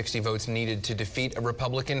get the 60 votes needed to defeat a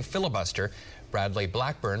Republican filibuster. Bradley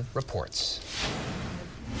Blackburn reports.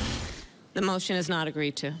 The motion is not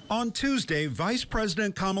agreed to. On Tuesday, Vice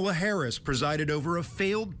President Kamala Harris presided over a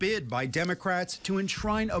failed bid by Democrats to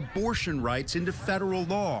enshrine abortion rights into federal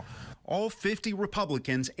law. All 50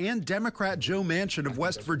 Republicans and Democrat Joe Manchin of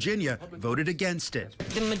West Virginia voted against it.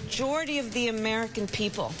 The majority of the American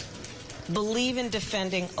people believe in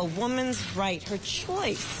defending a woman's right, her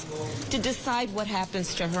choice to decide what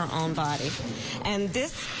happens to her own body. And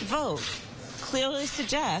this vote clearly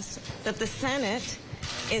suggests that the Senate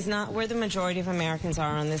is not where the majority of Americans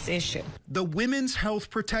are on this issue. The Women's Health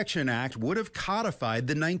Protection Act would have codified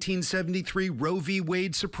the 1973 Roe v.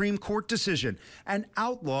 Wade Supreme Court decision and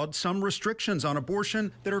outlawed some restrictions on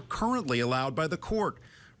abortion that are currently allowed by the court.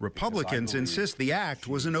 Republicans insist the act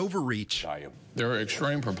was an overreach. Their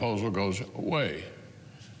extreme proposal goes way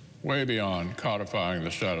beyond codifying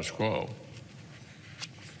the status quo.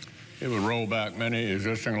 It would roll back many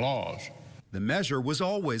existing laws. The measure was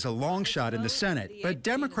always a long shot in the Senate, but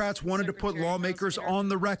Democrats wanted to put lawmakers on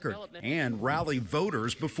the record and rally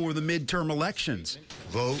voters before the midterm elections.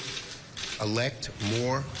 Vote, elect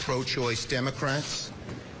more pro-choice Democrats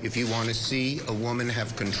if you want to see a woman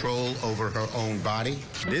have control over her own body.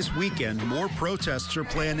 This weekend, more protests are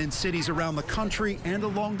planned in cities around the country and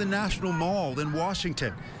along the National Mall in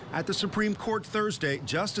Washington. At the Supreme Court Thursday,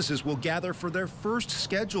 justices will gather for their first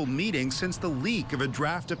scheduled meeting since the leak of a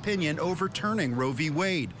draft opinion overturning Roe v.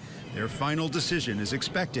 Wade. Their final decision is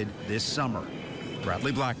expected this summer.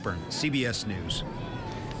 Bradley Blackburn, CBS News.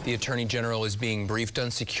 The Attorney General is being briefed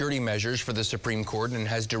on security measures for the Supreme Court and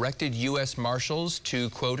has directed U.S. Marshals to,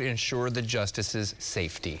 quote, ensure the justices'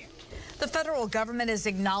 safety. The federal government is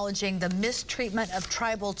acknowledging the mistreatment of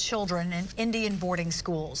tribal children in Indian boarding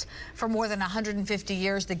schools. For more than 150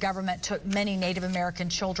 years, the government took many Native American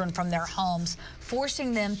children from their homes,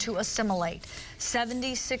 forcing them to assimilate.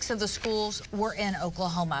 76 of the schools were in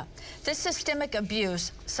Oklahoma. This systemic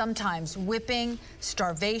abuse, sometimes whipping,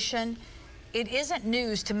 starvation, it isn't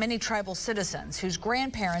news to many tribal citizens whose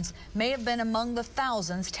grandparents may have been among the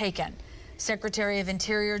thousands taken. Secretary of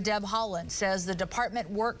Interior Deb Haaland says the department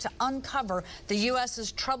worked to uncover the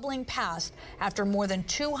U.S.'s troubling past after more than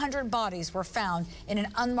 200 bodies were found in an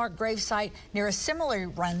unmarked gravesite near a similarly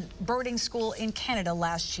run boarding school in Canada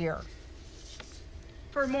last year.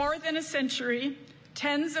 For more than a century,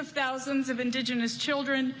 tens of thousands of Indigenous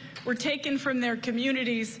children were taken from their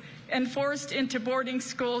communities and forced into boarding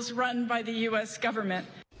schools run by the U.S. government.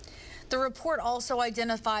 The report also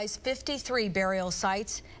identifies 53 burial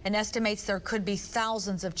sites and estimates there could be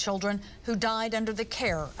thousands of children who died under the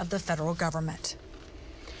care of the federal government.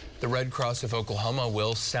 The Red Cross of Oklahoma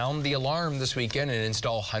will sound the alarm this weekend and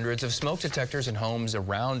install hundreds of smoke detectors in homes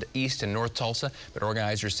around East and North Tulsa, but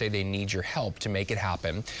organizers say they need your help to make it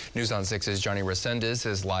happen. News on 6's Johnny Resendez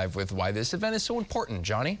is live with why this event is so important.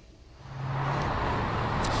 Johnny?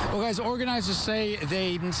 Well, guys, organizers say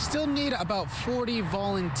they still need about 40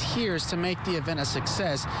 volunteers to make the event a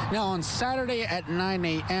success. Now, on Saturday at 9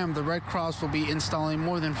 a.m., the Red Cross will be installing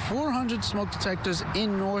more than 400 smoke detectors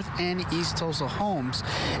in North and East Tulsa homes.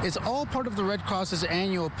 It's all part of the Red Cross's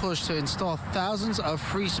annual push to install thousands of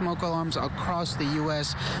free smoke alarms across the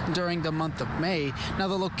U.S. during the month of May. Now,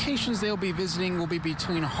 the locations they'll be visiting will be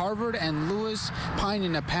between Harvard and Lewis, Pine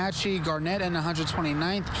and Apache, Garnett and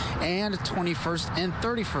 129th, and 21st and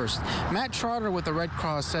 31st. Matt Trotter with the Red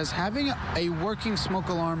Cross says having a working smoke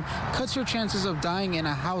alarm cuts your chances of dying in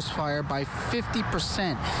a house fire by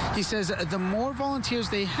 50%. He says the more volunteers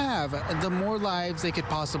they have, the more lives they could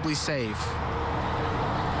possibly save.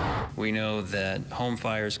 We know that home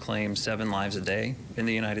fires claim 7 lives a day in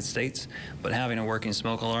the United States, but having a working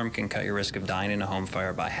smoke alarm can cut your risk of dying in a home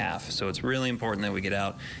fire by half. So it's really important that we get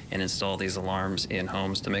out and install these alarms in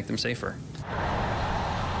homes to make them safer.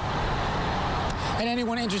 And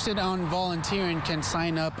anyone interested in volunteering can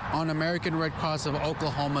sign up on American Red Cross of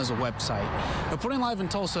Oklahoma's website. Reporting live in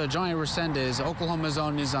Tulsa, Johnny Resendez, Oklahoma's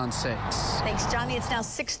Own News on 6. Thanks, Johnny. It's now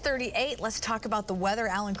 6:38. Let's talk about the weather.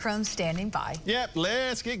 Alan Crone standing by. Yep,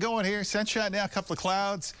 let's get going here. Sunshine now, a couple of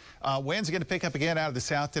clouds. Winds are going to pick up again out of the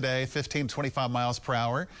south today, 15 to 25 miles per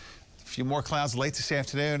hour. A few more clouds late this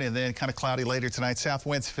afternoon and then kind of cloudy later tonight. South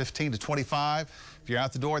winds 15 to 25. If you're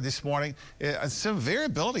out the door this morning, some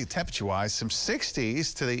variability temperature-wise, some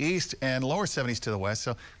 60s to the east and lower 70s to the west.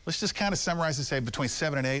 So let's just kind of summarize and say between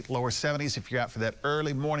 7 and 8, lower 70s if you're out for that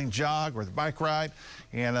early morning jog or the bike ride.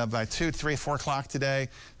 And by 2, 3, 4 o'clock today,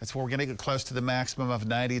 that's where we're going to get close to the maximum of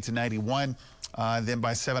 90 to 91. Then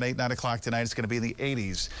by 7, 8, 9 o'clock tonight, it's going to be in the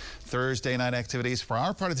 80s. Thursday night activities for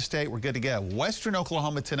our part of the state, we're good to go. Western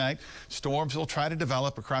Oklahoma tonight, storms will try to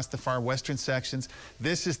develop across the far western sections.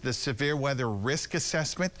 This is the severe weather risk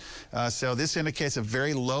assessment. So this indicates a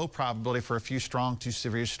very low probability for a few strong to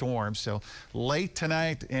severe storms. So late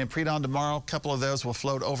tonight and pre-dawn tomorrow, a couple of those will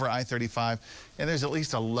float over I-35. And there's at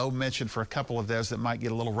least a low mention for a couple of those that might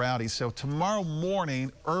get a little rowdy. So tomorrow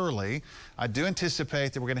morning early, I do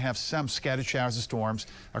anticipate that we're going to have some scattered showers of storms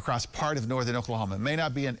across part of northern Oklahoma. It may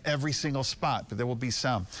not be in every single spot, but there will be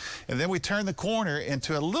some. And then we turn the corner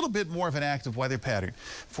into a little bit more of an active weather pattern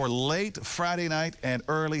for late Friday night and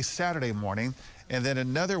early Saturday morning. And then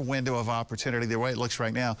another window of opportunity, the way it looks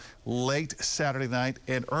right now, late Saturday night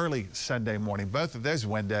and early Sunday morning. Both of those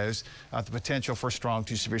windows have the potential for strong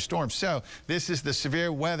to severe storms. So this is the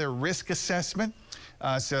severe weather risk assessment.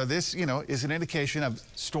 So this, is an indication of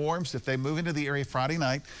storms if they move into the area Friday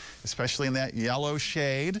night, especially in that yellow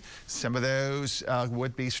shade. Some of those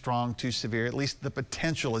would be strong to severe. At least the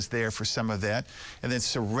potential is there for some of that. And then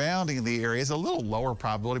surrounding the area is a little lower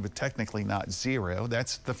probability, but technically not zero.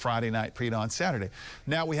 That's the Friday night, pre-dawn Saturday.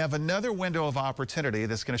 Now we have another window of opportunity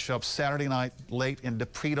that's going to show up Saturday night late into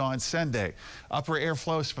pre-dawn Sunday. Upper air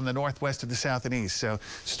flows from the northwest to the south and east. So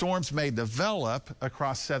storms may develop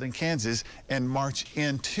across southern Kansas and march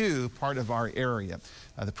into part of our area.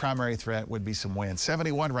 The primary threat would be some wind.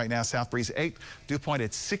 71 right now, south breeze 8, dew point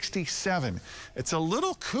at 67. It's a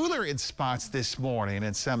little cooler in spots this morning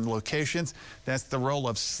in some locations. That's the role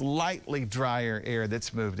of slightly drier air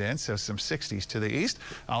that's moved in, so some 60s to the east.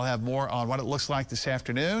 I'll have more on what it looks like this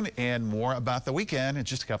afternoon and more about the weekend in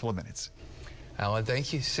just a couple of minutes. Alan,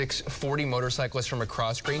 thank you. 640 motorcyclists from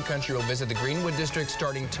across Green Country will visit the Greenwood District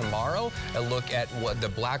starting tomorrow. A look at what the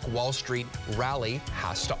Black Wall Street Rally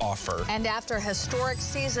has to offer. And after a historic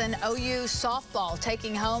season, OU softball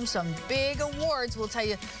taking home some big awards. We'll tell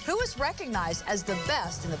you who was recognized as the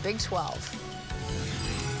best in the Big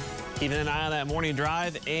 12. Keeping an eye on that morning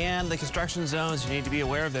drive and the construction zones you need to be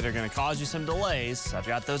aware of that are going to cause you some delays. I've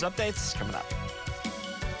got those updates coming up.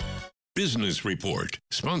 Business Report,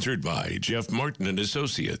 sponsored by Jeff Martin and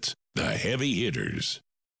Associates, the heavy hitters.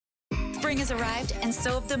 Spring has arrived, and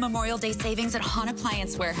so have the Memorial Day savings at Hahn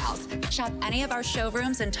Appliance Warehouse. Shop any of our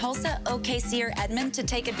showrooms in Tulsa, OKC, or Edmond to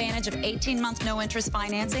take advantage of 18-month no-interest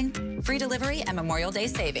financing, free delivery, and Memorial Day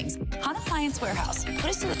savings. Hahn Appliance Warehouse. Put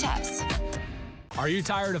us to the test. Are you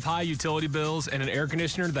tired of high utility bills and an air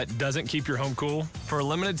conditioner that doesn't keep your home cool? For a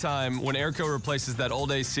limited time, when Airco replaces that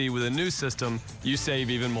old AC with a new system, you save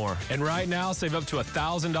even more. And right now, save up to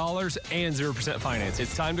 $1,000 and 0% finance.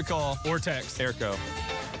 It's time to call or text Airco.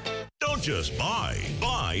 Don't just buy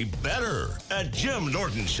better at Jim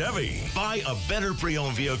Norton Chevy. Buy a better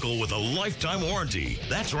pre-owned vehicle with a lifetime warranty.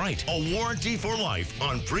 That's right, a warranty for life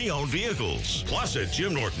on pre-owned vehicles. Plus at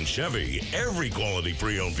Jim Norton Chevy, every quality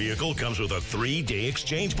pre-owned vehicle comes with a 3-day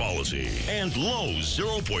exchange policy. And low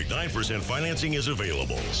 0.9% financing is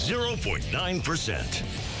available. 0.9%.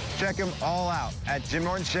 Check them all out at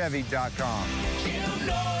JimNortonChevy.com. Jim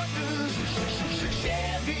Norton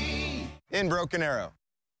Chevy. In Broken Arrow.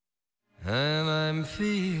 And I'm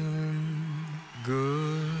feeling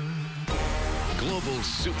good. Global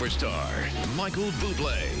superstar Michael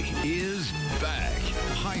Bublé is back.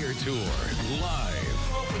 Higher Tour live.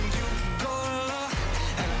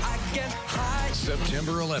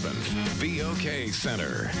 September 11th, BOK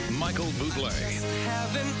Center. Michael Bublé.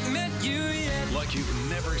 Haven't met you yet. Like you've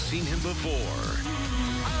never seen him before.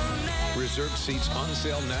 Reserved seats on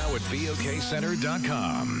sale now at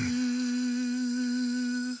BOKCenter.com.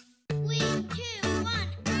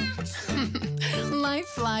 Life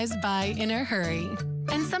flies by in a hurry,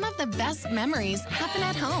 and some of the best memories happen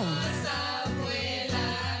at home.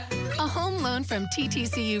 A home loan from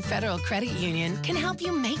TTCU Federal Credit Union can help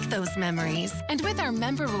you make those memories. And with our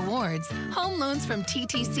member rewards, home loans from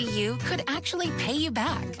TTCU could actually pay you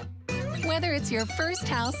back. Whether it's your first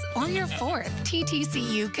house or your fourth,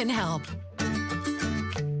 TTCU can help.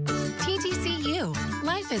 TTCU, you.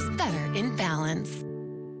 Life is better in balance.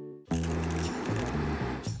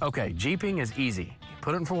 Okay, Jeeping is easy.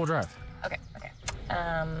 Put it in four-wheel drive. Okay.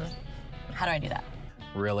 How do I do that?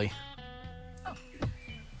 Really? Oh,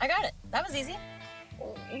 I got it. That was easy.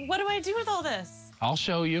 What do I do with all this? I'll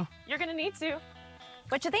show you. You're gonna need to.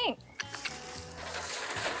 What you think?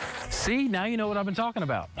 See, now you know what I've been talking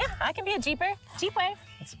about. Yeah, I can be a Jeeper. Jeepway.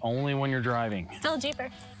 It's only when you're driving. Still a Jeeper.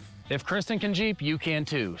 If Kristen can Jeep, you can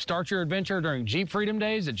too. Start your adventure during Jeep Freedom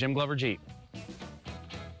Days at Jim Glover Jeep.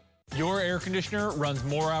 Your air conditioner runs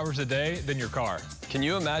more hours a day than your car. Can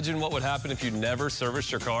you imagine what would happen if you never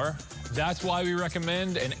serviced your car? That's why we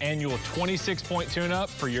recommend an annual 26-point tune-up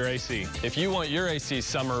for your AC. If you want your AC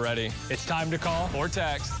summer ready, it's time to call or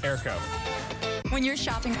text Airco. When you're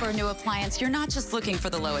shopping for a new appliance, you're not just looking for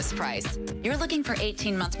the lowest price. You're looking for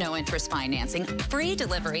 18-month no-interest financing, free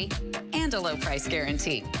delivery, and a low-price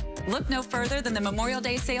guarantee. Look no further than the Memorial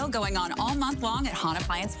Day sale going on all month long at Hahn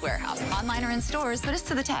Appliance Warehouse. Online or in stores, put us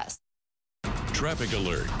to the test. Traffic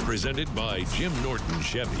Alert, presented by Jim Norton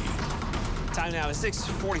Chevy. Time now is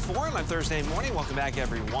 6:44 on Thursday morning. Welcome back,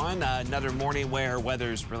 everyone. Another morning where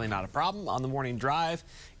weather's really not a problem on the morning drive.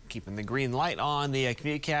 Keeping the green light on the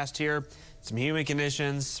commute cast here. Some humid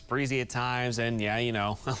conditions, breezy at times, and yeah, you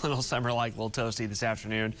know, a little summer-like, a little toasty this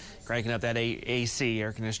afternoon. Cranking up that AC,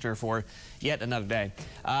 air conditioner, for yet another day.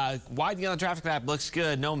 Wide view on the traffic map looks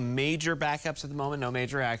good. No major backups at the moment, no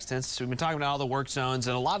major accidents. We've been talking about all the work zones,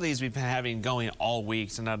 and a lot of these we've been having going all week,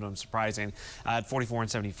 so none of them surprising. At 44 and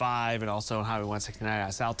 75, and also on Highway 169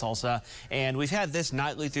 at South Tulsa. And we've had this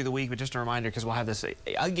nightly through the week, but just a reminder, because we'll have this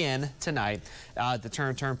again tonight. The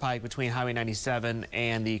Turnpike between Highway 97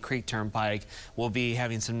 and the Creek Turnpike will be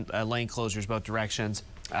having some lane closures both directions.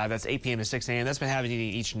 That's 8 p.m. to 6 a.m. That's been happening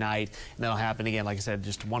each night, and that'll happen again, like I said,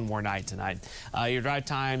 just one more night tonight. Your drive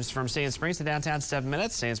times from Sand Springs to downtown, 7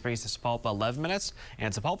 minutes. Sand Springs to Sapulpa, 11 minutes.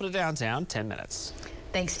 And Sapulpa to downtown, 10 minutes.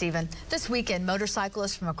 Thanks, Stephen. This weekend,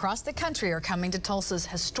 motorcyclists from across the country are coming to Tulsa's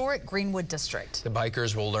historic Greenwood District. The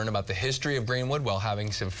bikers will learn about the history of Greenwood while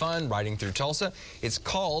having some fun riding through Tulsa. It's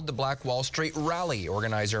called the Black Wall Street Rally.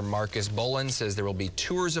 Organizer Marcus Boland says there will be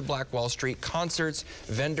tours of Black Wall Street, concerts,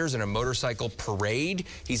 vendors, and a motorcycle parade.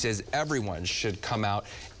 He says everyone should come out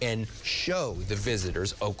and show the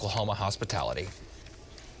visitors Oklahoma hospitality.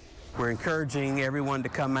 We're encouraging everyone to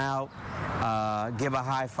come out, give a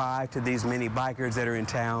high five to these many bikers that are in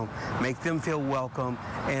town, make them feel welcome,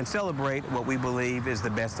 and celebrate what we believe is the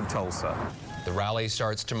best of Tulsa. The rally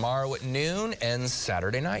starts tomorrow at noon and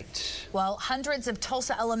Saturday night. Well, hundreds of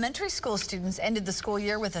Tulsa elementary school students ended the school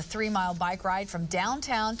year with a 3-mile bike ride from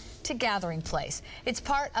downtown to Gathering Place. It's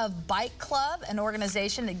part of Bike Club, an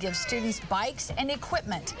organization that gives students bikes and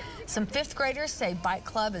equipment. Some 5th graders say Bike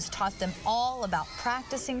Club has taught them all about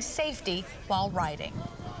practicing safety while riding.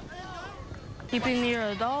 Keeping near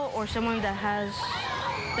an adult or someone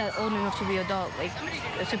that old enough to be adult, like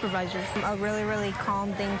a supervisor. A really, really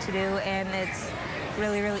calm thing to do, and it's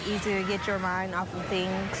really, really easy to get your mind off of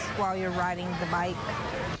things while you're riding the bike.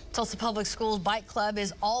 Tulsa Public Schools Bike Club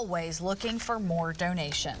is always looking for more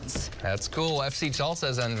donations. That's cool. FC Tulsa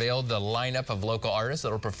has unveiled the lineup of local artists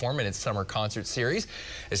that will perform in its summer concert series.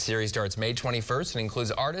 The series starts May 21st and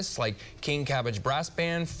includes artists like King Cabbage Brass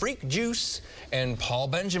Band, Freak Juice, and Paul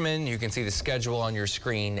Benjamin. You can see the schedule on your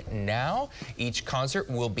screen now. Each concert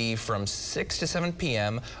will be from 6 to 7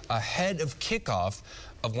 p.m. ahead of kickoff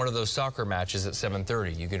of one of those soccer matches at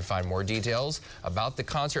 7:30. You can find more details about the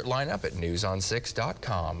concert lineup at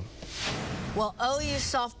newson6.com. Well, OU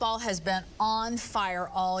softball has been on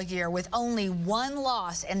fire all year with only one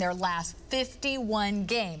loss in their last 51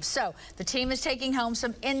 games. So the team is taking home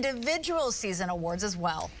some individual season awards as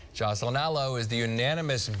well. Jocelyn Allo is the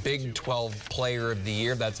unanimous Big 12 Player of the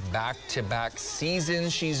Year. That's back-to-back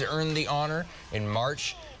seasons she's earned the honor. In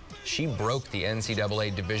March, she broke the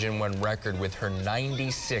NCAA Division I record with her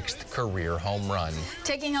 96th career home run.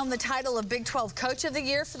 Taking home the title of Big 12 Coach of the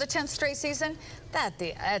Year for the 10th straight season,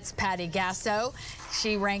 that's Patty Gasso.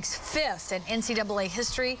 She ranks 5th in NCAA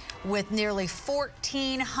history with nearly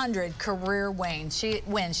 1,400 career wins.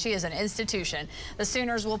 She is an institution. The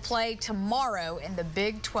Sooners will play tomorrow in the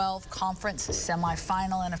Big 12 Conference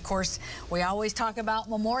semifinal. And, of course, we always talk about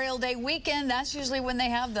Memorial Day weekend. That's usually when they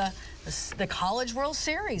have the the College World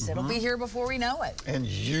Series. It'll be here before we know it. And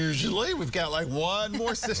usually we've got like one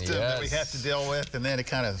more system that we have to deal with, and then it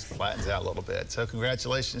kind of flattens out a little bit. So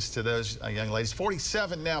congratulations to those young ladies.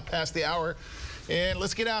 47 now past the hour. And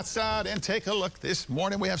let's get outside and take a look. This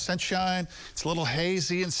morning we have sunshine. It's a little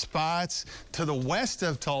hazy in spots. To the west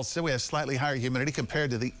of Tulsa, we have slightly higher humidity compared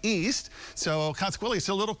to the east. So consequently, it's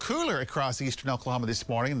a little cooler across eastern Oklahoma this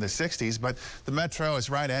morning in the 60s, but the metro is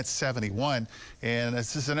right at 71. And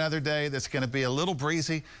this is another day that's going to be a little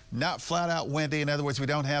breezy, not flat out windy. In other words, we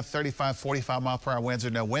don't have 35, 45 mile per hour winds or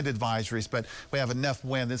no wind advisories, but we have enough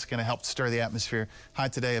wind that's going to help stir the atmosphere. High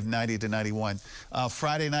today of 90 to 91.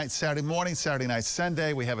 Friday night, Saturday morning, Saturday night,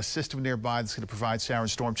 Sunday, we have a system nearby that's going to provide shower and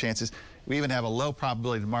storm chances. We even have a low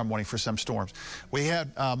probability tomorrow morning for some storms. We had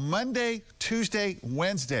Monday, Tuesday,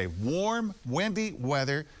 Wednesday, warm, windy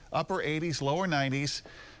weather, upper 80s, lower 90s.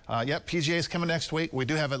 Yep, PGA is coming next week. We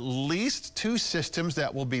do have at least 2 systems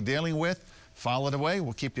that we'll be dealing with. File it away.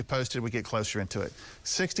 We'll keep you posted as we get closer into it.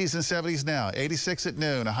 60s and 70s now. 86 at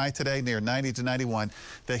noon. A high today near 90 to 91.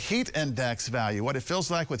 The heat index value, what it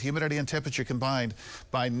feels like with humidity and temperature combined.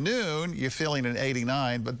 By noon, you're feeling an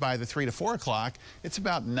 89, but by the 3 to 4 o'clock, it's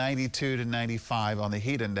about 92 to 95 on the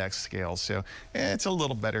heat index scale. So it's a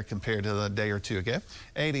little better compared to the day or two ago.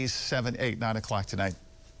 80s, 7, 8, 9 o'clock tonight.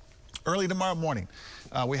 Early tomorrow morning,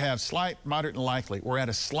 we have slight, moderate, and likely. We're at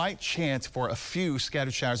a slight chance for a few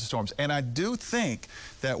scattered showers and storms. And I do think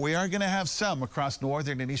that we are going to have some across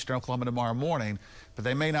northern and eastern Oklahoma tomorrow morning, but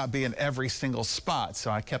they may not be in every single spot. So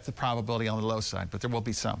I kept the probability on the low side, but there will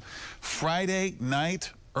be some. Friday night,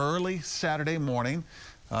 early Saturday morning.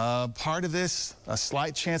 Part of this, a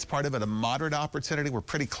slight chance, part of it, a moderate opportunity. We're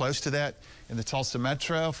pretty close to that in the Tulsa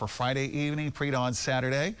Metro for Friday evening, pre-dawn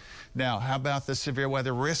Saturday. Now, how about the severe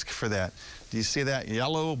weather risk for that? Do you see that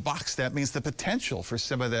yellow box? That means the potential for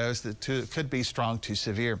some of those that could be strong to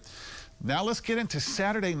severe. Now let's get into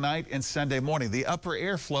Saturday night and Sunday morning. The upper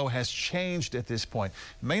air flow has changed at this point.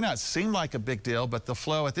 It may not seem like a big deal, but the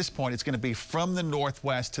flow at this point is going to be from the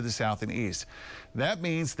northwest to the south and east. That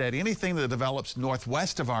means that anything that develops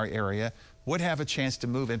northwest of our area would have a chance to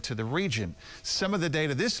move into the region. Some of the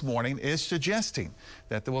data this morning is suggesting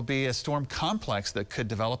that there will be a storm complex that could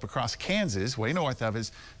develop across Kansas, way north of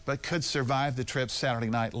us, but could survive the trip Saturday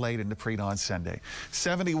night late into pre-dawn Sunday.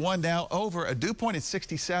 71 now, over a dew point at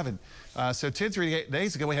 67. So 3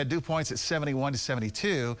 days ago, we had dew points at 71 to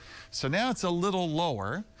 72. So now it's a little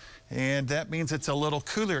lower, and that means it's a little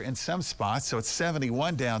cooler in some spots. So it's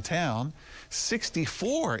 71 downtown,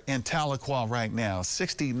 64 in Tahlequah right now,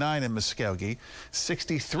 69 in Muskogee,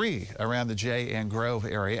 63 around the Jay and Grove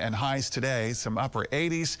area, and highs today, some upper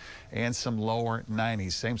 80s and some lower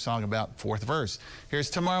 90s. Same song about fourth verse. Here's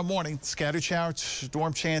tomorrow morning. Scattered shower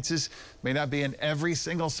storm chances. May not be in every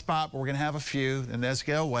single spot, but we're going to have a few, and those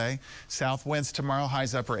go away. South winds tomorrow,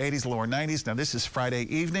 highs upper 80s, lower 90s. Now, this is Friday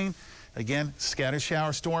evening. Again, scattered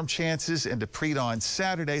shower storm chances into pre-dawn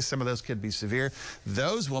Saturday. Some of those could be severe.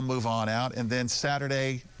 Those will move on out. And then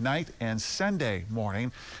Saturday night and Sunday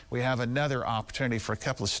morning, we have another opportunity for a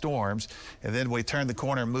couple of storms. And then we turn the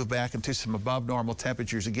corner and move back into some above normal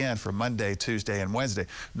temperatures again for Monday, Tuesday, and Wednesday.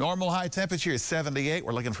 Normal high temperature is 78.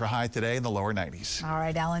 We're looking for high today in the lower 90s. All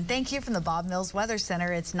right, Alan, thank you from the Bob Mills Weather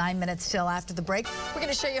Center. It's 9 minutes till after the break. We're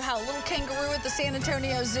going to show you how a little kangaroo at the San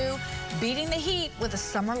Antonio Zoo beating the heat with a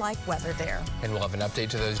summer-like weather there. And we'll have an update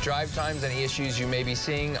to those drive times, any issues you may be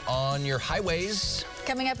seeing on your highways.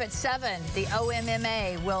 Coming up at 7, the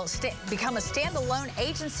OMMA will become a standalone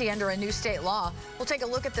agency under a new state law. We'll take a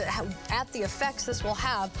look at the effects this will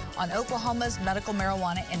have on Oklahoma's medical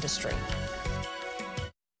marijuana industry.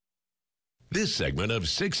 This segment of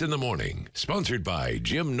 6 in the Morning, sponsored by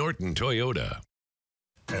Jim Norton Toyota.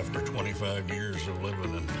 After 25 years of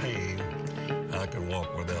living in pain, I can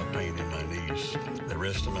walk without pain in my knees. The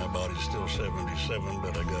rest of my body's still 77,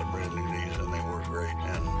 but I got brand new knees and they work great.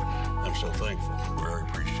 And I'm so thankful, very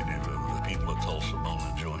appreciative of the people at Tulsa Bone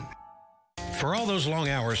and Joint. For all those long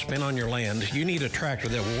hours spent on your land, you need a tractor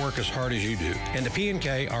that will work as hard as you do. And the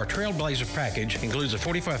P&K, our Trailblazer package, includes a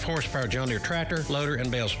 45 horsepower John Deere tractor, loader, and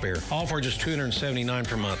bale spear, all for just $279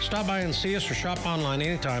 per month. Stop by and see us or shop online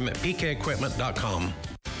anytime at pkequipment.com.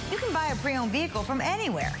 You can buy a pre-owned vehicle from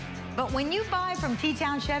anywhere. But when you buy from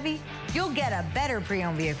T-Town Chevy, you'll get a better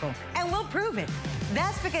pre-owned vehicle, and we'll prove it.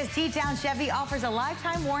 That's because T-Town Chevy offers a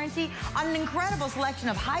lifetime warranty on an incredible selection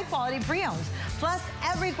of high-quality pre-owns. Plus,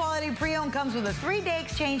 every quality pre-owned comes with a 3-day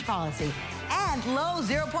exchange policy. And low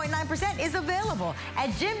 0.9% is available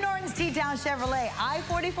at Jim Norton's T-Town Chevrolet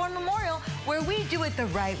I-44 Memorial, where we do it the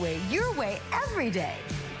right way, your way, every day.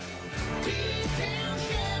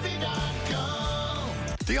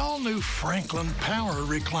 The all-new Franklin Power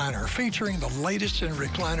Recliner, featuring the latest in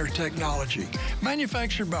recliner technology,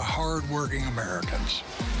 manufactured by hard-working Americans.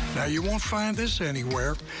 Now, you won't find this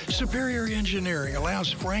anywhere. Superior engineering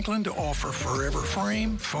allows Franklin to offer forever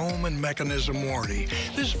frame, foam, and mechanism warranty.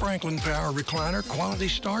 This Franklin Power Recliner quality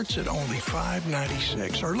starts at only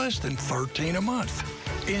 $5.96, or less than $13 a month.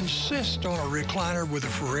 Insist on a recliner with a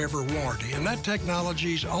forever warranty, and that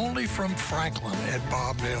technology's only from Franklin at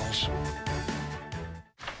Bob Mills.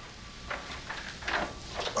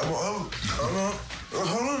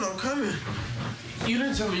 Hold on, I'm coming. You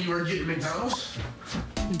didn't tell me you were getting McDonald's.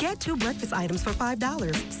 Get 2 breakfast items for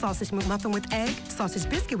 $5. Sausage McMuffin with egg, sausage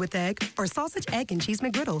biscuit with egg, or sausage, egg, and cheese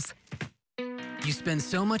McGriddles. You spend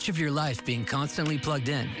so much of your life being constantly plugged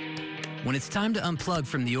in. When it's time to unplug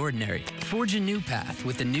from the ordinary, forge a new path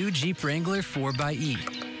with the new Jeep Wrangler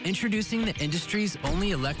 4xe. Introducing the industry's only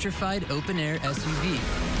electrified open-air SUV.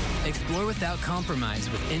 Explore without compromise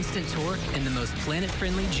with instant torque and the most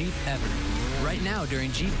planet-friendly Jeep ever. Right now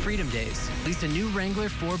during Jeep Freedom Days, lease a new Wrangler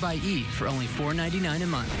 4xe for only $499 a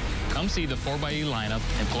month. Come see the 4xe lineup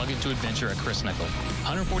and plug into adventure at Chris Nickel.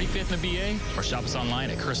 145th and BA, or shop us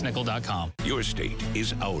online at chrisnickel.com. Your state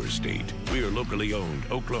is our state. We are locally owned,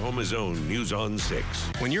 Oklahoma's own News on 6.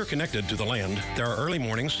 When you're connected to the land, there are early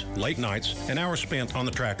mornings, late nights, and hours spent on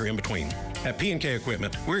the tractor in between. At P&K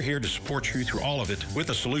Equipment, we're here to support you through all of it with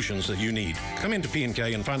the solutions that you need. Come into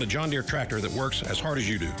P&K and find a John Deere tractor that works as hard as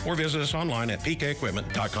you do, or visit us online at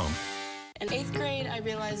pkequipment.com. In 8th grade, I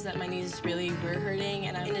realized that my knees really were hurting,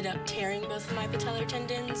 and I ended up tearing both of my patellar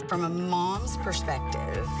tendons. From a mom's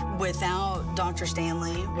perspective, without Dr.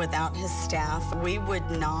 Stanley, without his staff, we would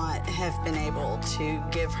not have been able to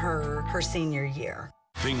give her her senior year.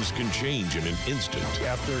 Things can change in an instant.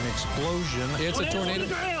 After an explosion, it's a tornado.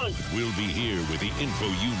 We'll be here with the info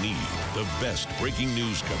you need. The best breaking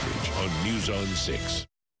news coverage on News on 6.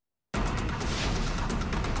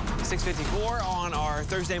 6:54 on our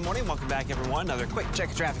Thursday morning. Welcome back, everyone. Another quick check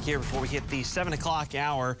of traffic here before we hit the 7 o'clock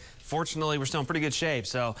hour. Fortunately, we're still in pretty good shape.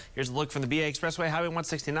 So here's a look from the BA Expressway, Highway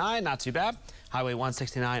 169. Not too bad. Highway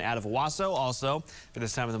 169 out of Owasso. Also, for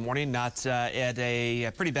this time of the morning, not at a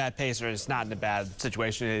pretty bad pace, or it's not in a bad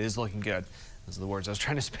situation. It is looking good. Those are the words I was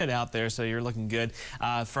trying to spit out there, so you're looking good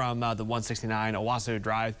from the 169 Owasso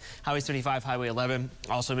Drive. Highway 75, Highway 11,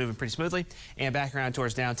 also moving pretty smoothly. And back around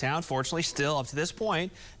towards downtown. Fortunately, still up to this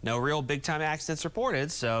point, no real big-time accidents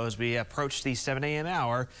reported. So as we approach the 7 a.m.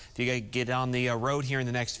 hour, if you get on the road here in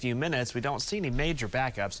the next few minutes, we don't see any major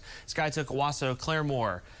backups. Skytook, Owasso,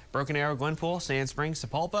 Claremore, Broken Arrow, Glenpool, Sand Springs,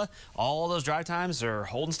 Sapulpa. All those drive times are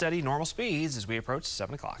holding steady, normal speeds as we approach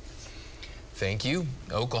 7 o'clock. Thank you.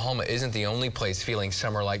 Oklahoma isn't the only place feeling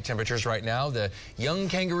summer-like temperatures right now. The young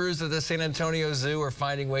kangaroos of the San Antonio Zoo are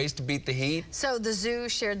finding ways to beat the heat. So the zoo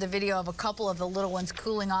shared the video of a couple of the little ones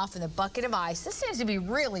cooling off in a bucket of ice. This seems to be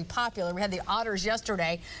really popular. We had the otters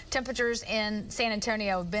yesterday. Temperatures in San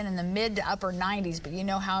Antonio have been in the mid to upper 90s, but you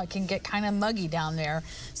know how it can get kind of muggy down there.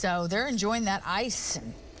 So they're enjoying that ice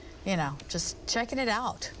and, you know, just checking it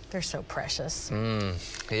out. They're so precious.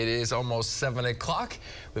 It is almost 7 o'clock.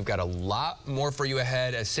 We've got a lot more for you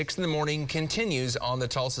ahead as 6 in the morning continues on the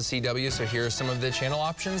Tulsa CW. So here are some of the channel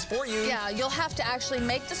options for you. Yeah, you'll have to actually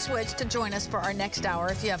make the switch to join us for our next hour.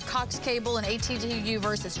 If you have Cox Cable and AT&T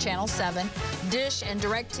Uverse, it's Channel 7, Dish and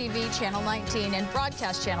DirecTV, Channel 19, and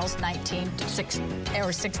broadcast channels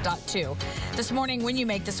 6.2. This morning, when you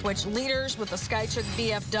make the switch, leaders with the Skytook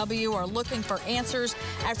VFW are looking for answers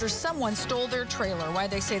after someone stole their trailer. Why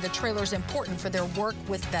they say the trailer is important for their work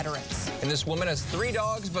with veterans. And this woman has 3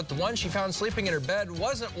 dogs, but the one she found sleeping in her bed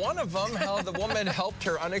wasn't one of them. How the woman helped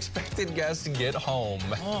her unexpected guest get home.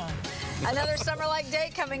 Another summer-like day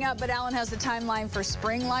coming up, but Alan has the timeline for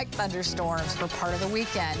spring-like thunderstorms for part of the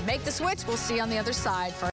weekend. Make the switch. We'll see you on the other side.